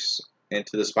introduce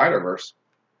Into the Spider-Verse.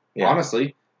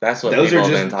 Honestly, that's what people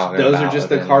have been talking about. Those are just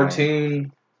the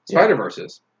cartoon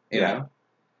Spider-Verses. You know,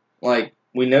 like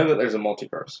we know that there's a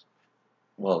multiverse.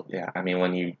 Well, yeah. I mean,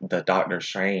 when the Doctor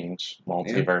Strange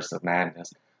multiverse of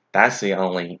madness, that's the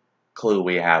only clue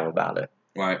we have about it.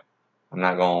 Right. I'm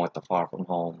not going with the Far From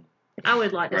Home. I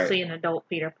would like to see an adult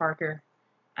Peter Parker.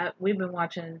 We've been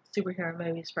watching superhero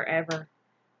movies forever,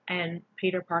 and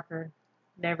Peter Parker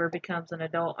never becomes an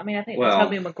adult. I mean, I think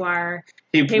Tobey Maguire.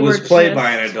 He was played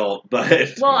by an adult, but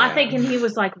I think he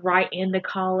was like right into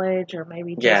college, or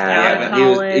maybe just out of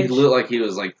college. He looked like he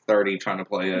was like 30 trying to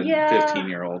play a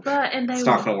 15-year-old. It's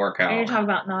not going to work out. And you're talking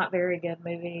about not very good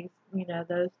movies. You know,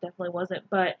 those definitely wasn't.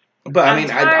 But I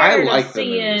mean, I like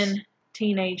seeing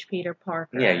teenage Peter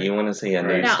Parker. Yeah, you want to see a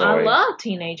new now, story. I love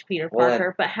teenage Peter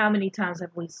Parker, but how many times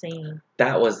have we seen?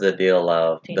 That was the deal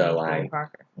of teenage the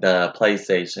the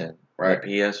PlayStation, the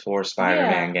PS4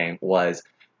 Spider-Man game was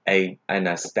an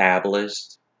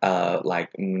established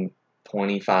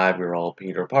 25-year-old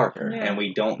Peter Parker, and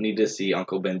we don't need to see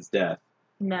Uncle Ben's death.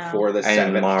 No. For the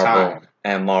seventh time.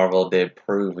 And Marvel did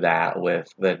prove that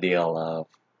with the deal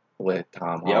with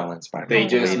Tom Holland's Spider-Man. They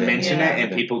just mention it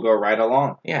and people go right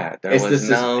along. Yeah, there was we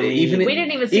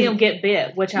didn't even see him get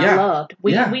bit, which I loved.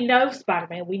 We know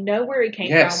Spider-Man. We know where he came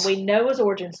from. We know his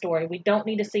origin story. We don't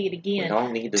need to see it again. We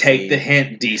don't need to take the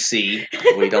hint, DC.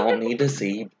 We don't need to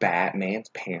see Batman's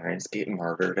parents get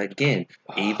murdered again.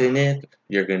 Even if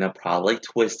you're going to probably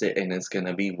twist it and it's going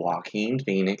to be Joaquin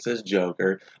Phoenix's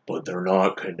Joker, but they're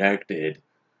not connected.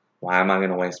 Why am I going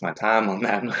to waste my time on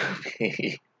that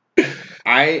movie?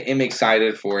 I am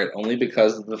excited for it only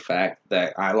because of the fact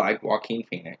that I like Joaquin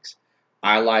Phoenix.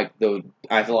 I like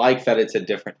that it's a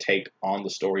different take on the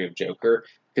story of Joker,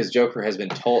 because Joker has been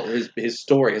told his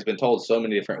story has been told so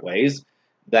many different ways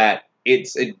that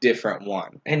it's a different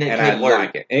one, and I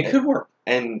like it. And it could work.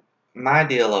 And my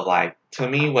deal of to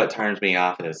me, what turns me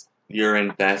off is you're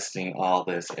investing all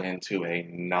this into a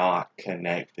not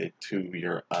connected to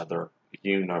your other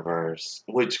universe,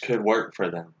 which could work for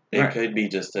them. It could be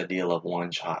just a deal of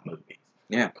one-shot movies.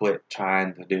 Yeah. Quit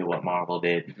trying to do what Marvel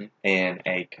did in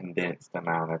a condensed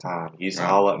amount of time. You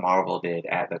saw what Marvel did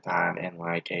at the time in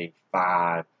a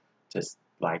 5 to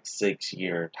 6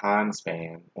 year time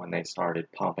span when they started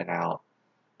pumping out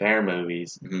their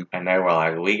movies, and they were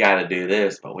like, we got to do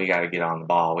this, but we got to get on the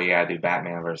ball. We got to do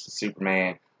Batman versus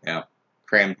Superman. Yeah.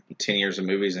 Cram 10 years of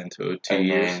movies into 2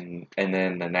 years. And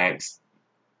then the next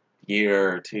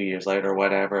year or 2 years later or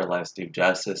whatever, let's do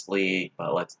Justice League,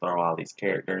 but let's throw all these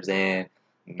characters in.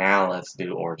 Now let's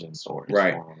do origin stories for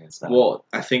them and stuff. Well,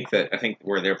 I think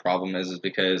where their problem is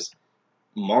because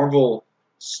Marvel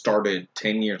started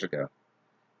 10 years ago.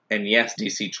 And yes,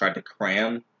 DC tried to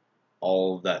cram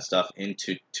all of that stuff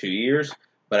into 2 years,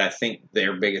 but I think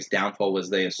their biggest downfall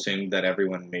was they assumed that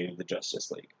everyone knew the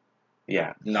Justice League.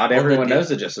 Yeah. Not everyone knows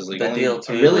the Justice League.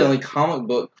 Only comic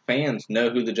book fans know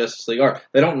who the Justice League are.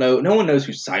 They don't know. No one knows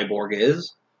who Cyborg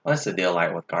is. Well, that's the deal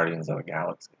with Guardians of the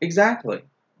Galaxy. Exactly.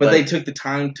 But they took the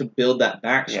time to build that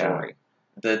backstory.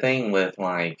 Yeah. The thing with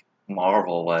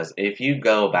Marvel was if you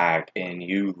go back and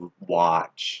you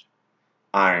watch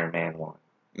Iron Man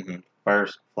 1,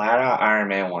 first flat out Iron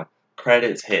Man 1,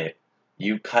 credits hit,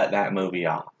 you cut that movie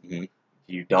off.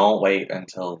 You don't wait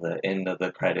until the end of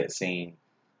the credit scene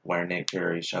where Nick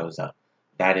Fury shows up.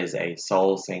 That is a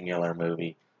sole singular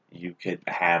movie. You could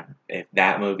have, if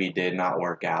that movie did not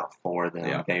work out for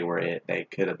them, they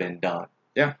could have been done.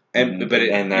 Yeah. And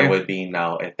there would be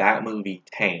if that movie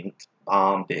tanked,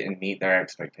 bombed, didn't meet their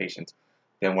expectations,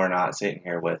 then we're not sitting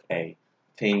here with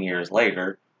 10 years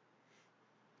later,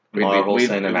 Marvel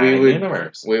Cinematic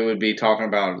Universe. We would be talking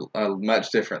about much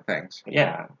different things.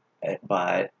 Yeah.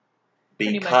 But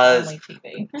because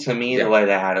to me the way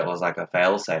they had it was like a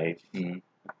fail-safe.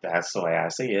 That's the way I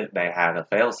see it. They had a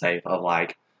fail-safe of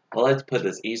well, let's put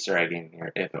this Easter egg in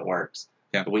here if it works.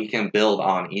 Yeah. We can build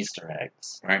on Easter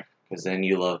eggs. Right. Because then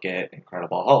you look at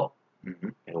Incredible Hulk.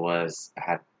 It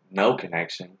had no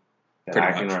connection that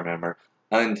I can remember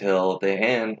until the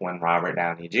end when Robert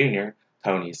Downey Jr.,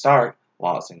 Tony Stark,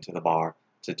 walks into the bar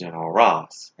to General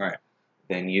Ross. Right.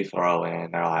 Then you throw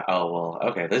in, they're like, oh, well,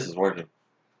 okay, this is working.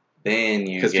 Then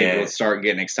you get... Because people start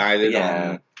getting excited.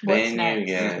 Yeah. Then you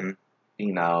get,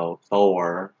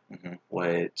 Thor,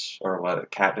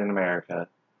 Captain America.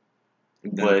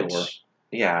 Then Thor.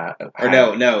 Yeah. Or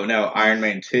no, Iron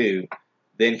Man 2,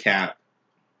 then Cap,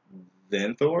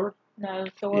 then Thor? No,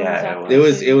 Thor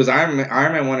was it was Iron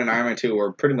Man 1 and Iron Man 2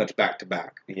 were pretty much back to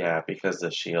back. Yeah, because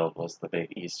the shield was the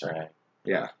big Easter egg.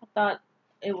 Yeah. I thought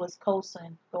it was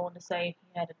Coulson going to say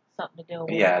he had something to deal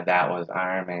with. Yeah, that was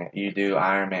Iron Man. You do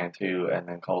Iron Man 2, and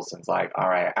then Coulson's like, all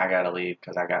right, I gotta leave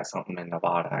because I got something in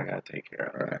Nevada I gotta take care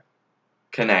of. Right.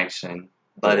 Connection.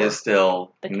 But it's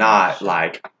still The not connection.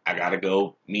 like, I gotta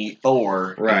go meet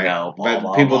Thor. Right. You know, blah, But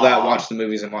blah, people blah. that watch the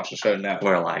movies and watch the show know.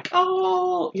 We're like,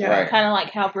 oh, yeah. Right. Kind of like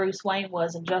how Bruce Wayne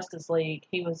was in Justice League.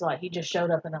 He was like, he just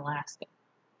showed up in Alaska.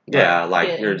 Yeah, like,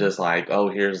 Getting- you're just like, oh,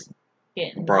 here's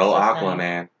Getting bro what's his name?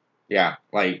 Aquaman. Yeah,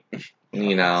 like,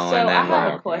 You know, So and I then have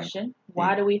like, a question.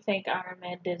 Why do we think Iron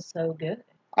Man did so good?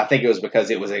 I think it was because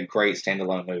it was a great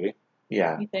standalone movie.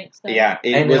 yeah. You think so? Yeah,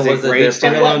 And was it was a a great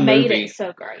different- And what standalone made movie. it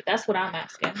so great? That's what I'm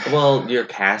asking. Well, your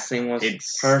casting was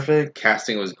perfect,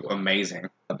 Casting was amazing.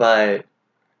 but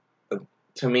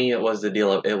to me, it was the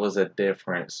deal of it was a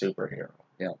different superhero.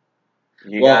 Yeah.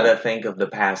 You Well- gotta think of the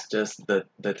past, just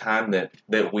the time that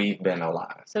we've been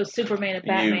alive. So Superman and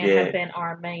You Batman get- have been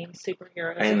our main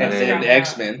superheroes. And And then then growing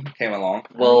X-Men came along.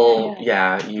 Well,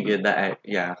 yeah. yeah, you get the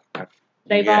yeah.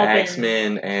 They've you get all been-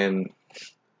 X-Men, and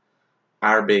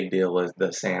our big deal was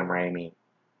the Sam Raimi,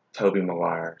 Tobey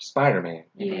Maguire, Spider-Man.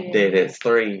 Yeah. Did its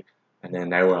 3, and then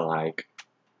they were like,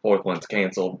 4th one's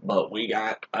canceled, but we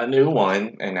got a new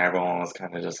one, and everyone was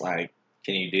kind of just like,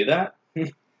 Can you do that?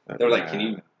 They're like, can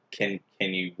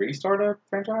you restart a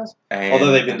franchise? And,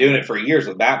 Although they've been doing it for years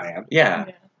with Batman. Yeah,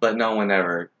 Yeah. but no one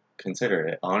ever considered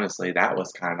it. Honestly, that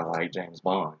was kind of like James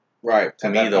Bond. Right. To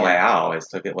me, the way I always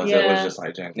took it was it was Yeah. just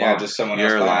like James Yeah, Bond. just someone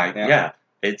else You're playing, like, yeah.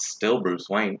 it's still Bruce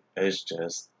Wayne. It's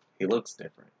just, he looks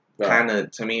different. Right. Kind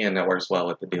of, to me, and it works well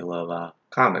with the deal of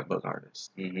comic book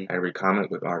artists. Mm-hmm. Every comic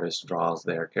book artist draws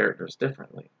their characters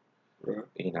differently. Right.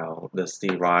 You know, the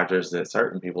Steve Rogers that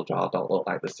certain people draw don't look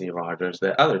like the Steve Rogers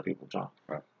that other people draw.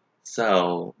 Right.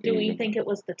 So, Do we think it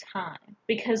was the time?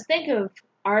 Because think of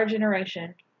our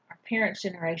generation, our parents'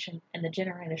 generation, and the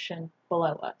generation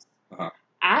below us. Uh-huh.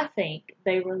 I think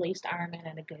they released Iron Man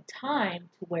at a good time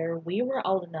to where we were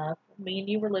old enough. Me and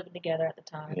you were living together at the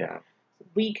time. Yeah.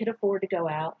 We could afford to go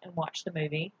out and watch the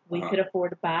movie. We Uh-huh. could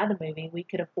afford to buy the movie. We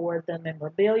could afford the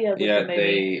memorabilia with Yeah, the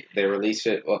movie. they released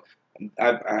it. Well,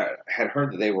 I had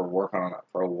heard that they were working on it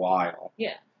for a while.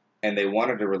 Yeah. And they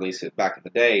wanted to release it back in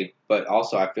the day, but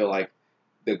also I feel like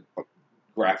the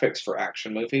graphics for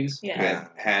action movies Yeah.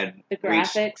 had The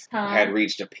reached, graphics, huh? had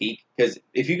reached a peak. Because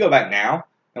if you go back now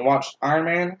and watch Iron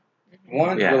Man Mhm.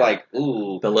 1, Yeah. you're like,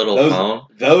 ooh, The little those, phone.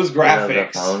 those You know,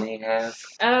 graphics. the phone he has.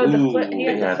 Oh, the Ooh. flip. He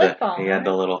had He the had flip phone. He had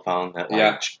the little phone that like,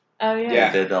 Yeah. Oh yeah.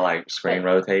 Yeah. did the like screen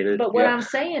rotated. But what Yeah. I'm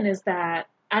saying is that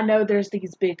I know there's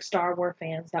these big Star Wars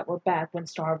fans that were back when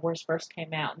Star Wars first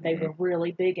came out, and they were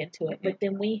really big into it. But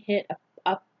then we hit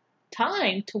a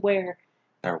time to where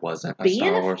There wasn't a being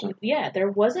Star Wars. there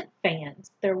wasn't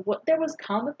fans. There was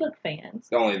comic book fans.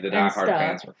 Only the and diehard stuff.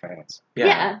 fans were fans.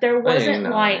 Yeah, there wasn't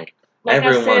like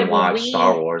everyone I said, watched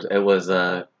Star Wars. It was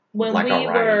when like we a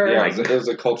riot. were Yeah, Like- it was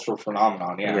a cultural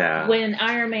phenomenon. Yeah. when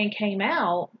Iron Man came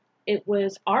out. It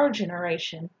was our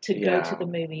generation to go Yeah. to the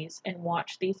movies and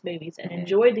watch these movies and Mhm.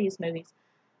 enjoy these movies.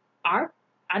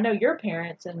 I know your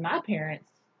parents and my parents,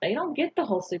 they don't get the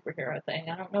whole superhero thing.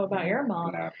 I don't know about your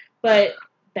mom, No. but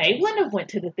they wouldn't have went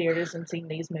to the theaters and seen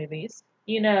these movies.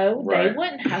 You know, Right. they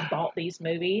wouldn't have bought these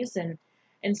movies, and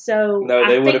so No, I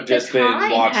they would think have just the been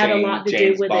time watching had a lot to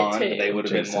James do with Bond. it too. They would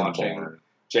have been Jason watching Bourne.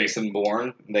 Jason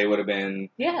Bourne. They would have been.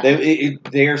 Yeah,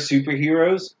 Their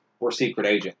superheroes were secret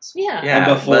agents. yeah, Yeah, And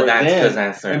before but that's them- because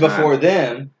that's their And time. before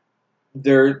them,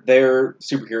 their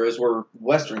superheroes were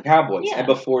Western cowboys. Yeah. And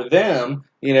before them,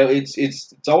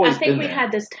 it's I always think been we there.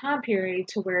 had this time period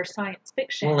to where science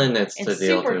fiction Well, and it's and the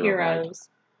deal too. of, like, superheroes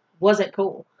wasn't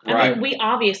cool. I Right. mean, we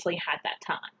obviously had that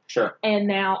time. Sure. And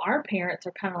now our parents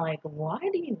are kind of like, why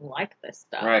do you like this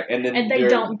stuff? Right. And then And they they're-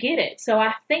 don't get it. So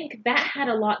I think that had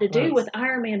a lot to do Right. with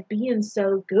Iron Man being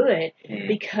so good Mhm.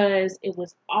 because it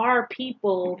was our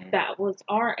people Mhm. that was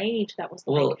our age that was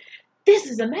like, Well, this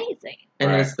is amazing.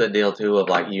 and Right. it's the deal too of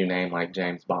like you name like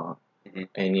James Bond Mhm.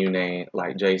 and you name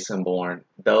like Jason Bourne.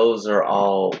 Those are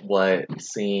all what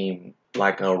seem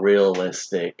like a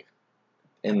realistic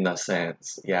in the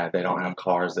sense. Yeah, they don't have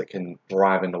cars that can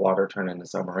drive into water, turn into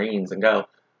submarines, and go.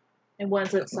 And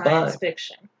was it science But-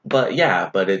 fiction? But yeah,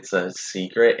 but it's a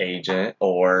secret agent,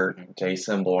 or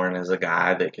Jason Bourne is a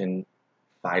guy that can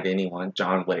fight anyone.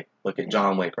 John Wick. Look at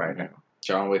John Wick right now.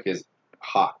 John Wick is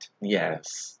hot.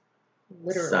 Yes.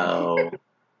 Literally. So,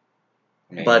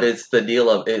 I mean, but it's the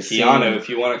deal of it. Keanu, if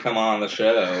you want to come on the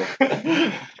show,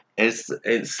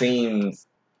 It seems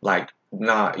like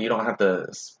not. You don't have to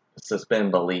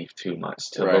suspend belief too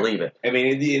much to Right. believe it. I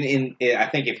mean, I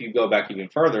think if you go back even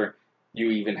further,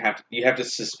 you have to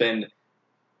suspend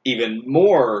even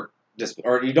more,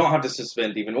 or you don't have to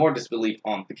suspend even more disbelief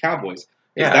on the Cowboys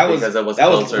Yeah, because it was that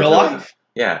closer was real to life.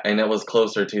 Yeah, and it was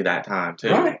closer to that time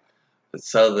too. Right.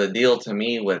 So the deal to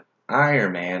me with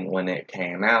Iron Man when it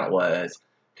came out was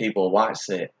people watched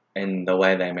it and the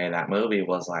way they made that movie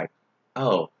was like,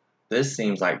 oh, this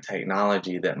seems like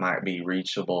technology that might be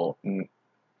reachable in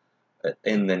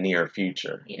the near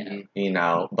future. Yeah.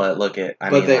 But look at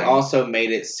But they also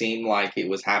made it seem like it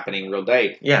was happening real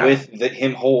day. Yeah. With the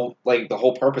whole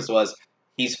purpose was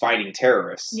he's fighting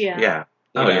terrorists. Yeah. Yeah.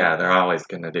 Yeah, they're always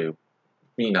gonna do,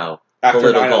 after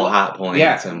political hot points.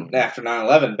 Yeah, and after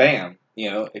 9/11, bam.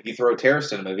 If you throw a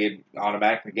terrorist in a movie, it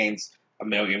automatically gains $1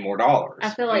 million more. I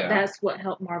feel like that's what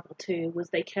helped Marvel too, was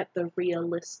they kept the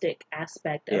realistic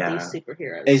aspect of these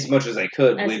superheroes as much as they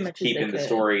could, with keeping the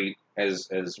story as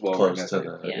well close to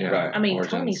the right. I mean,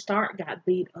 origins. Tony Stark got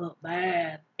beat up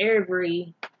bad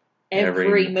every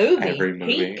movie.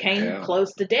 He came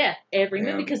close to death every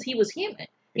movie because he was human.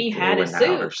 He had a suit,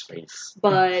 outer space.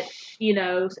 But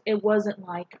it wasn't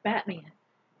like Batman,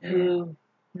 who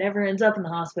never ends up in the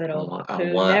hospital.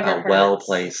 A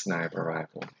well-placed sniper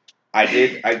rifle.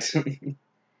 That's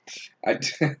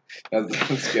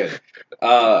good.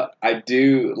 I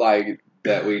do like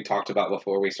that we talked about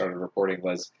before we started recording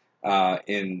was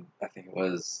in, I think it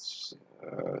was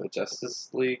Justice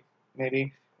League,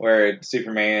 maybe, where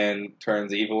Superman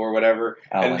turns evil or whatever,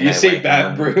 and you see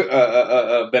Ben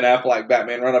Affleck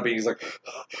Batman run up and he's like,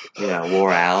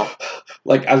 wore out.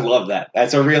 Like, I love that.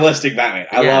 That's a realistic Batman.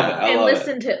 I love it. I love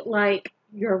listen to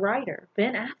your writer.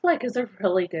 Ben Affleck is a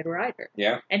really good writer.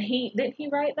 Yeah. And didn't he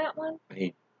write that one?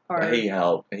 He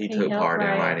helped. He took part in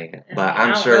writing it. But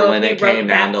I'm sure when it came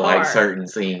down to certain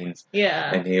scenes,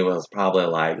 and he was probably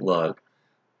like, look,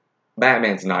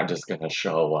 Batman's not just going to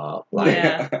show up.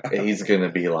 He's going to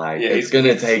be like, it's going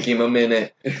to take him a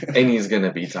minute, and he's going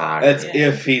to be tired. That's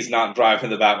if he's not driving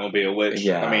the Batmobile, which,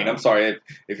 I mean, I'm sorry,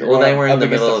 if you're they were in the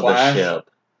middle of the ship.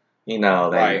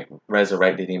 They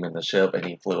resurrected him in the ship, and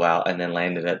he flew out and then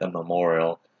landed at the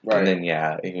memorial. Right. And then,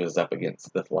 he was up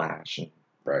against the Flash and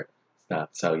stuff.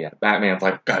 So, Batman's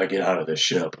like, gotta get out of this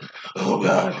ship. Oh,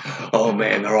 God. Oh,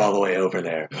 man, they're all the way over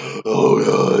there. Oh,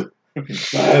 God. My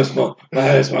asthma.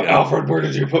 Alfred, where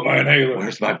did you put my inhaler?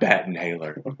 Where's my bat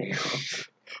inhaler?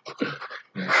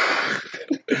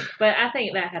 But I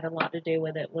think that had a lot to do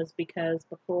with it, was because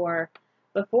before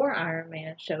Iron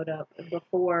Man showed up,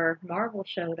 before Marvel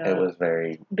showed up, it was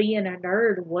being a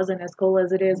nerd wasn't as cool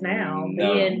as it is now.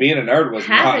 No, being a nerd was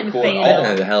not cool at all.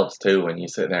 And it helps too when you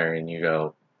sit there and you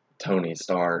go, Tony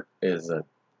Stark is a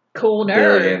cool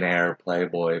nerd, billionaire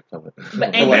playboy.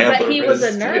 But he was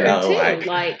a nerd too.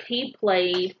 Like he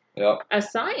played a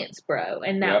science bro,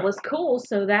 and that was cool.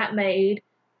 So that made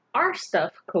our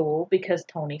stuff cool because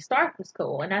Tony Stark was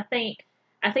cool, and I think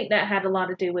that had a lot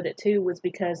to do with it too, was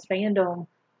because fandom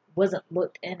wasn't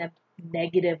looked in a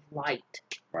negative light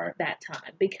that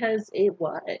time, because it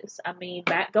was. I mean,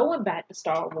 going back to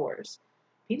Star Wars,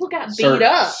 people got beat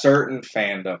up. Certain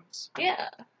fandoms. Yeah.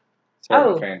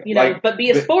 But be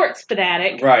a sports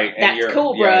fanatic. Right. That's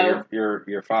cool, bro.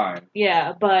 You're fine.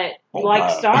 Yeah, but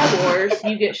Star Wars,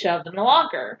 you get shoved in the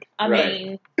locker. I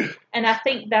mean, and I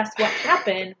think that's what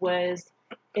happened, was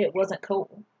it wasn't cool.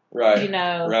 Right.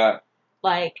 Right.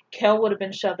 Like, Kel would have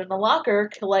been shoved in the locker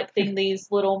collecting these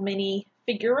little mini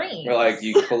figurines. Or like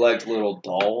you collect little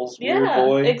dolls, weird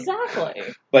boy. Exactly.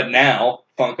 But now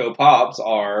Funko Pops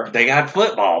are. They got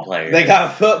football players. They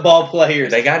got baseball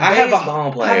players. I have a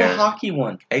hockey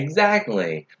one.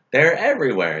 Exactly. They're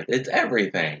everywhere. It's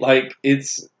everything. Like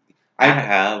it's.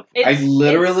 I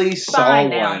literally saw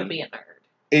one. To be a nerd.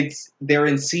 They're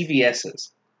in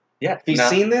CVS's. Yeah. Have you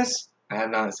seen this? I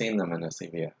have not seen them in a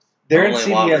CVS. They're in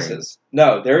CVS's.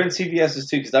 No, they're in CVS's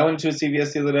too, because I went to a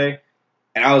CVS the other day,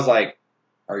 and I was like,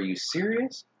 are you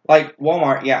serious? Like,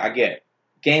 Walmart, I get it.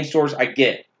 Game stores, I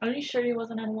get it. Are you sure he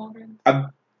wasn't at a Walgreens?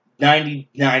 I'm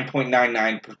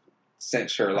 99.99%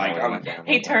 sure.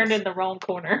 He turned in the wrong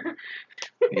corner.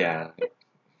 Yeah.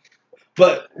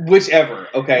 But whichever,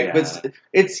 okay. Yeah. But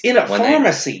it's in a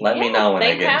pharmacy. Let me know when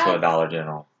they get into a Dollar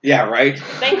General. Yeah, right?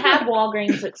 They have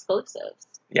Walgreens exclusives.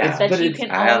 Yeah, I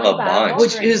have a bunch.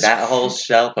 Which is that whole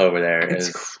shelf over there.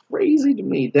 It's crazy to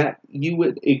me that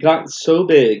it got so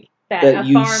big that a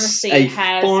pharmacy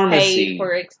has paid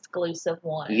for exclusive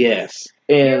ones. Yes,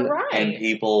 you're right. And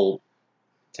people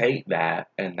take that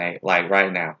and they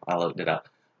right now. I looked it up.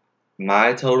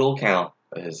 My total count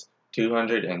is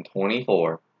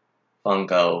 224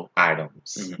 Funko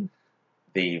items. Mm-hmm.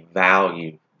 The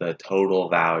total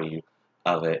value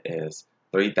of it is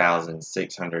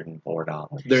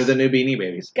 $3,604. They're the new Beanie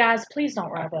Babies. Guys, please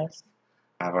don't rob us.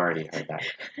 I've already heard that.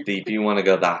 If you want to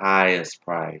go, the highest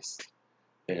price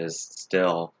is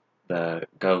still the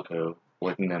Goku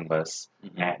with Nimbus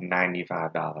at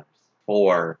 $95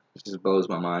 for it just blows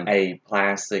my mind. A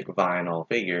plastic vinyl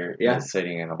figure that's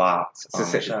sitting in a box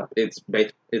on the shelf.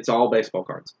 It's all baseball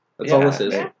cards. That's all this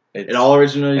is. Yeah. It all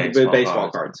originated with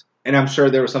baseball cards. And I'm sure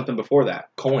there was something before that.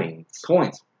 Coins.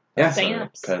 Yeah.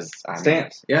 Stamps. Because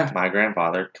Stamps. Yeah. My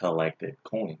grandfather collected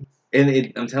coins.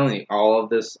 And I'm telling you, all of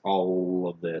this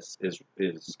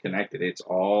is connected. It's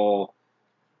all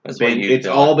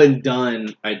been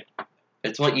done.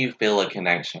 It's what you feel a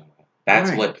connection with.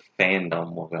 That's what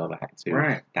fandom will go back to.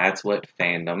 Right. That's what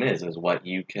fandom is what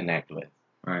you connect with.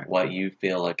 Right. What you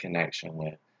feel a connection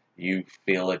with. You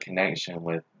feel a connection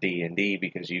with D&D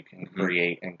because you can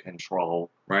create and control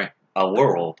a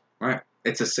world. Right.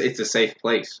 It's a safe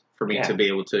place for me to be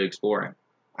able to explore it.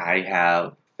 I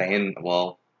have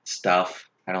stuff.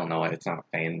 I don't know. It's not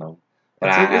a fandom. But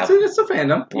it's a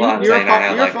fandom. Well, you're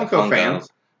a Funko fan.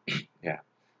 Yeah.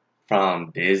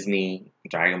 From Disney,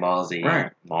 Dragon Ball Z,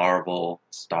 Marvel,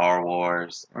 Star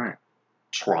Wars,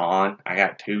 Tron. I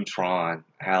got 2 Tron.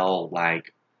 You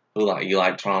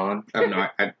like Tron?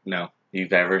 No.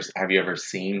 Have you ever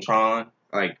seen Tron?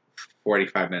 Like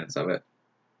 45 minutes of it.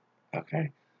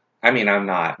 Okay. I mean, I'm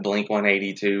not.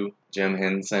 Blink-182, Jim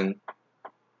Henson,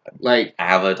 like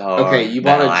Avatar. Okay, you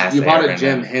bought a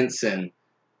Jim Henson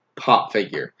pop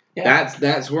figure. Yeah.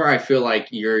 That's where I feel like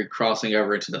you're crossing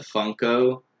over into the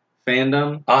Funko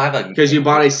fandom. Oh, I have because you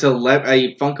bought a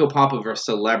Funko Pop of a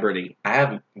celebrity. I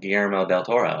have Guillermo del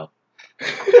Toro.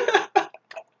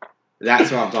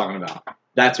 That's what I'm talking about.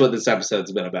 That's what this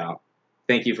episode's been about.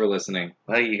 Thank you for listening.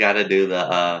 Well, you got to do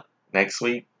the next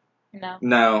week.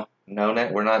 No,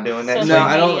 we're not doing next week. No,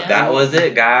 I don't. That was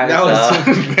it, guys.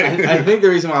 I think the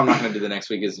reason why I'm not going to do the next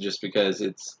week is just because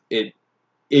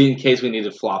in case we need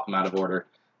to flop them out of order.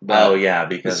 But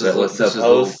because it was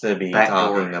supposed to be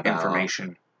talking about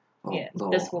information.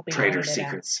 This will be trader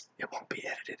secrets. It won't be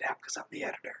edited out because I'm the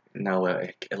editor. No,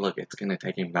 look, it's going to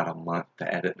take me about a month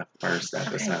to edit the first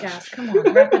episode. Okay, guys, come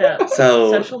on, wrap it up.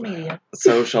 So, social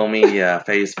media,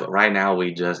 Facebook. Right now,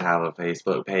 we just have a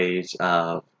Facebook page.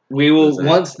 We will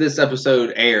once this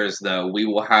episode airs, though. We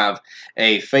will have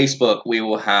a Facebook. We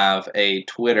will have a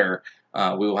Twitter.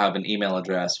 We will have an email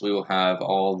address. We will have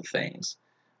all the things.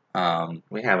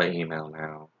 We have an email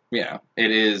now. Yeah,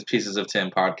 it is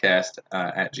piecesoftempodcast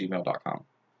at gmail.com.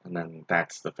 And then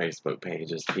that's the Facebook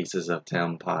page is Pieces of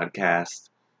Tim Podcast.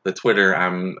 The Twitter,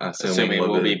 I'm assuming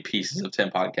will be Pieces of Tim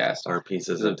Podcast. Or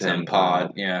Pieces of Tim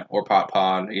Pod. Yeah, or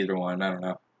Pod, either one. I don't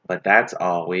know. But that's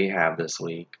all we have this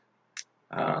week.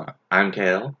 I'm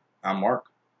Kale. I'm Mark.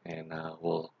 And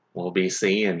we'll be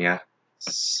seeing ya.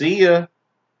 See ya.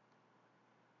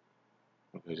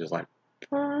 We just like...